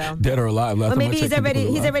think it will. Dead or alive? Well, maybe he's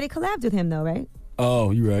already collabed with him, though, right?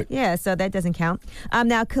 Oh, you're right. Yeah, so that doesn't count.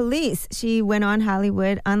 Now, Khalees, she went on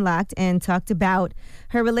Hollywood Unlocked and talked about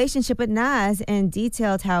her relationship with Nas and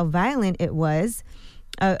detailed how violent it was.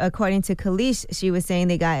 According to Khalees, she was saying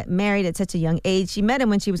they got married at such a young age. She met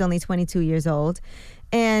him when she was only 22 years old.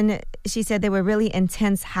 And she said there were really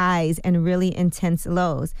intense highs and really intense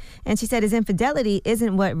lows. And she said his infidelity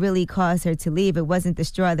isn't what really caused her to leave. It wasn't the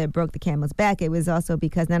straw that broke the camel's back. It was also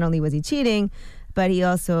because not only was he cheating, but he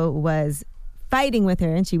also was fighting with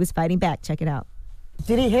her, and she was fighting back. Check it out.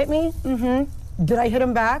 Did he hit me? Mm-hmm. Did I hit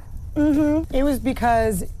him back? Mm-hmm. It was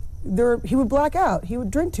because he would black out. He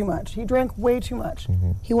would drink too much. He drank way too much.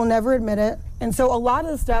 Mm-hmm. He will never admit it. And so a lot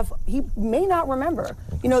of the stuff he may not remember.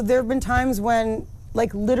 You know, there have been times when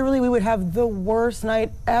Like, literally, we would have the worst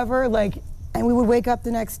night ever, like, and we would wake up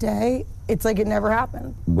the next day. It's like it never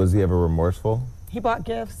happened. Was he ever remorseful? He bought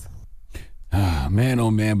gifts. Man,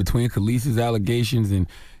 oh man, between Khaleesi's allegations and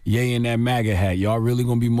Ye and that MAGA hat, y'all really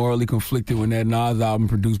gonna be morally conflicted when that Nas album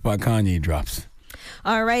produced by Kanye drops.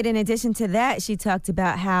 All right, in addition to that, she talked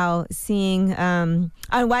about how seeing, on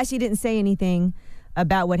why she didn't say anything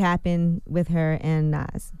about what happened with her and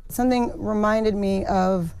Nas. Something reminded me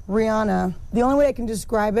of Rihanna. The only way I can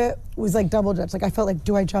describe it was like double dips. Like, I felt like,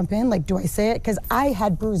 do I jump in? Like, do I say it? Because I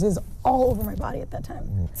had bruises all over my body at that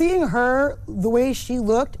time. Seeing her, the way she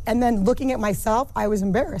looked, and then looking at myself, I was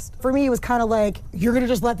embarrassed. For me, it was kind of like, you're gonna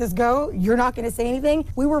just let this go? You're not gonna say anything?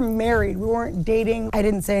 We were married, we weren't dating. I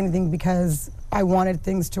didn't say anything because I wanted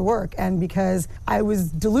things to work, and because I was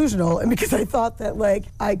delusional, and because I thought that, like,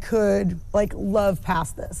 I could, like, love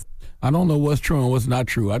past this. I don't know what's true and what's not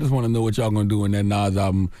true. I just want to know what y'all gonna do when that Nas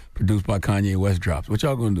album produced by Kanye West drops. What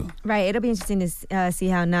y'all gonna do? Right, it'll be interesting to see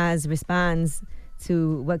how Nas responds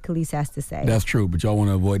to what Khaleesi has to say. That's true, but y'all want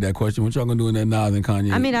to avoid that question. What y'all gonna do when that Nas and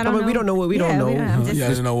Kanye? I mean, I don't know. We don't know what we don't know. Yeah,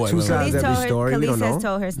 I don't know what. Two sides of every story. We don't know. Khaleesi has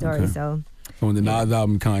told her story, Okay. so when the Nas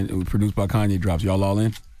album produced by Kanye drops, y'all all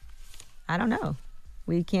in? I don't know.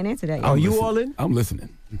 We can't answer that yet. Are you all in? I'm listening.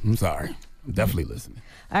 I'm sorry. I'm definitely listening.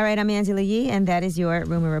 All right, I'm Angela Yee, and that is your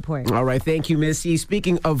Rumor Report. All right, thank you, Miss Yee.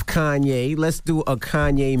 Speaking of Kanye, let's do a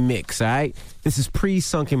Kanye mix, all right? This is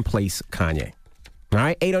pre-sunken place Kanye. All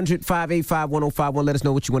right, 800-585-1051. Let us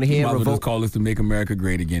know what you want to hear. You might as well just call this the Make America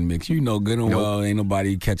Great Again mix. You know good and well ain't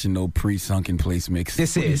nobody catching no pre-sunken place mix.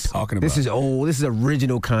 This What are you is talking about? This is old. This is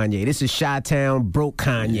original Kanye. This is Chi-Town broke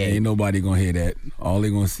Kanye. Yeah, ain't nobody gonna hear that. All they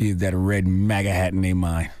gonna see is that red MAGA hat in their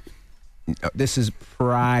mind. This is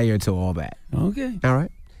prior to all that. Okay. All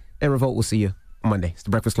right. And Revolt, we'll see you Monday. It's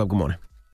the Breakfast Club. Good morning.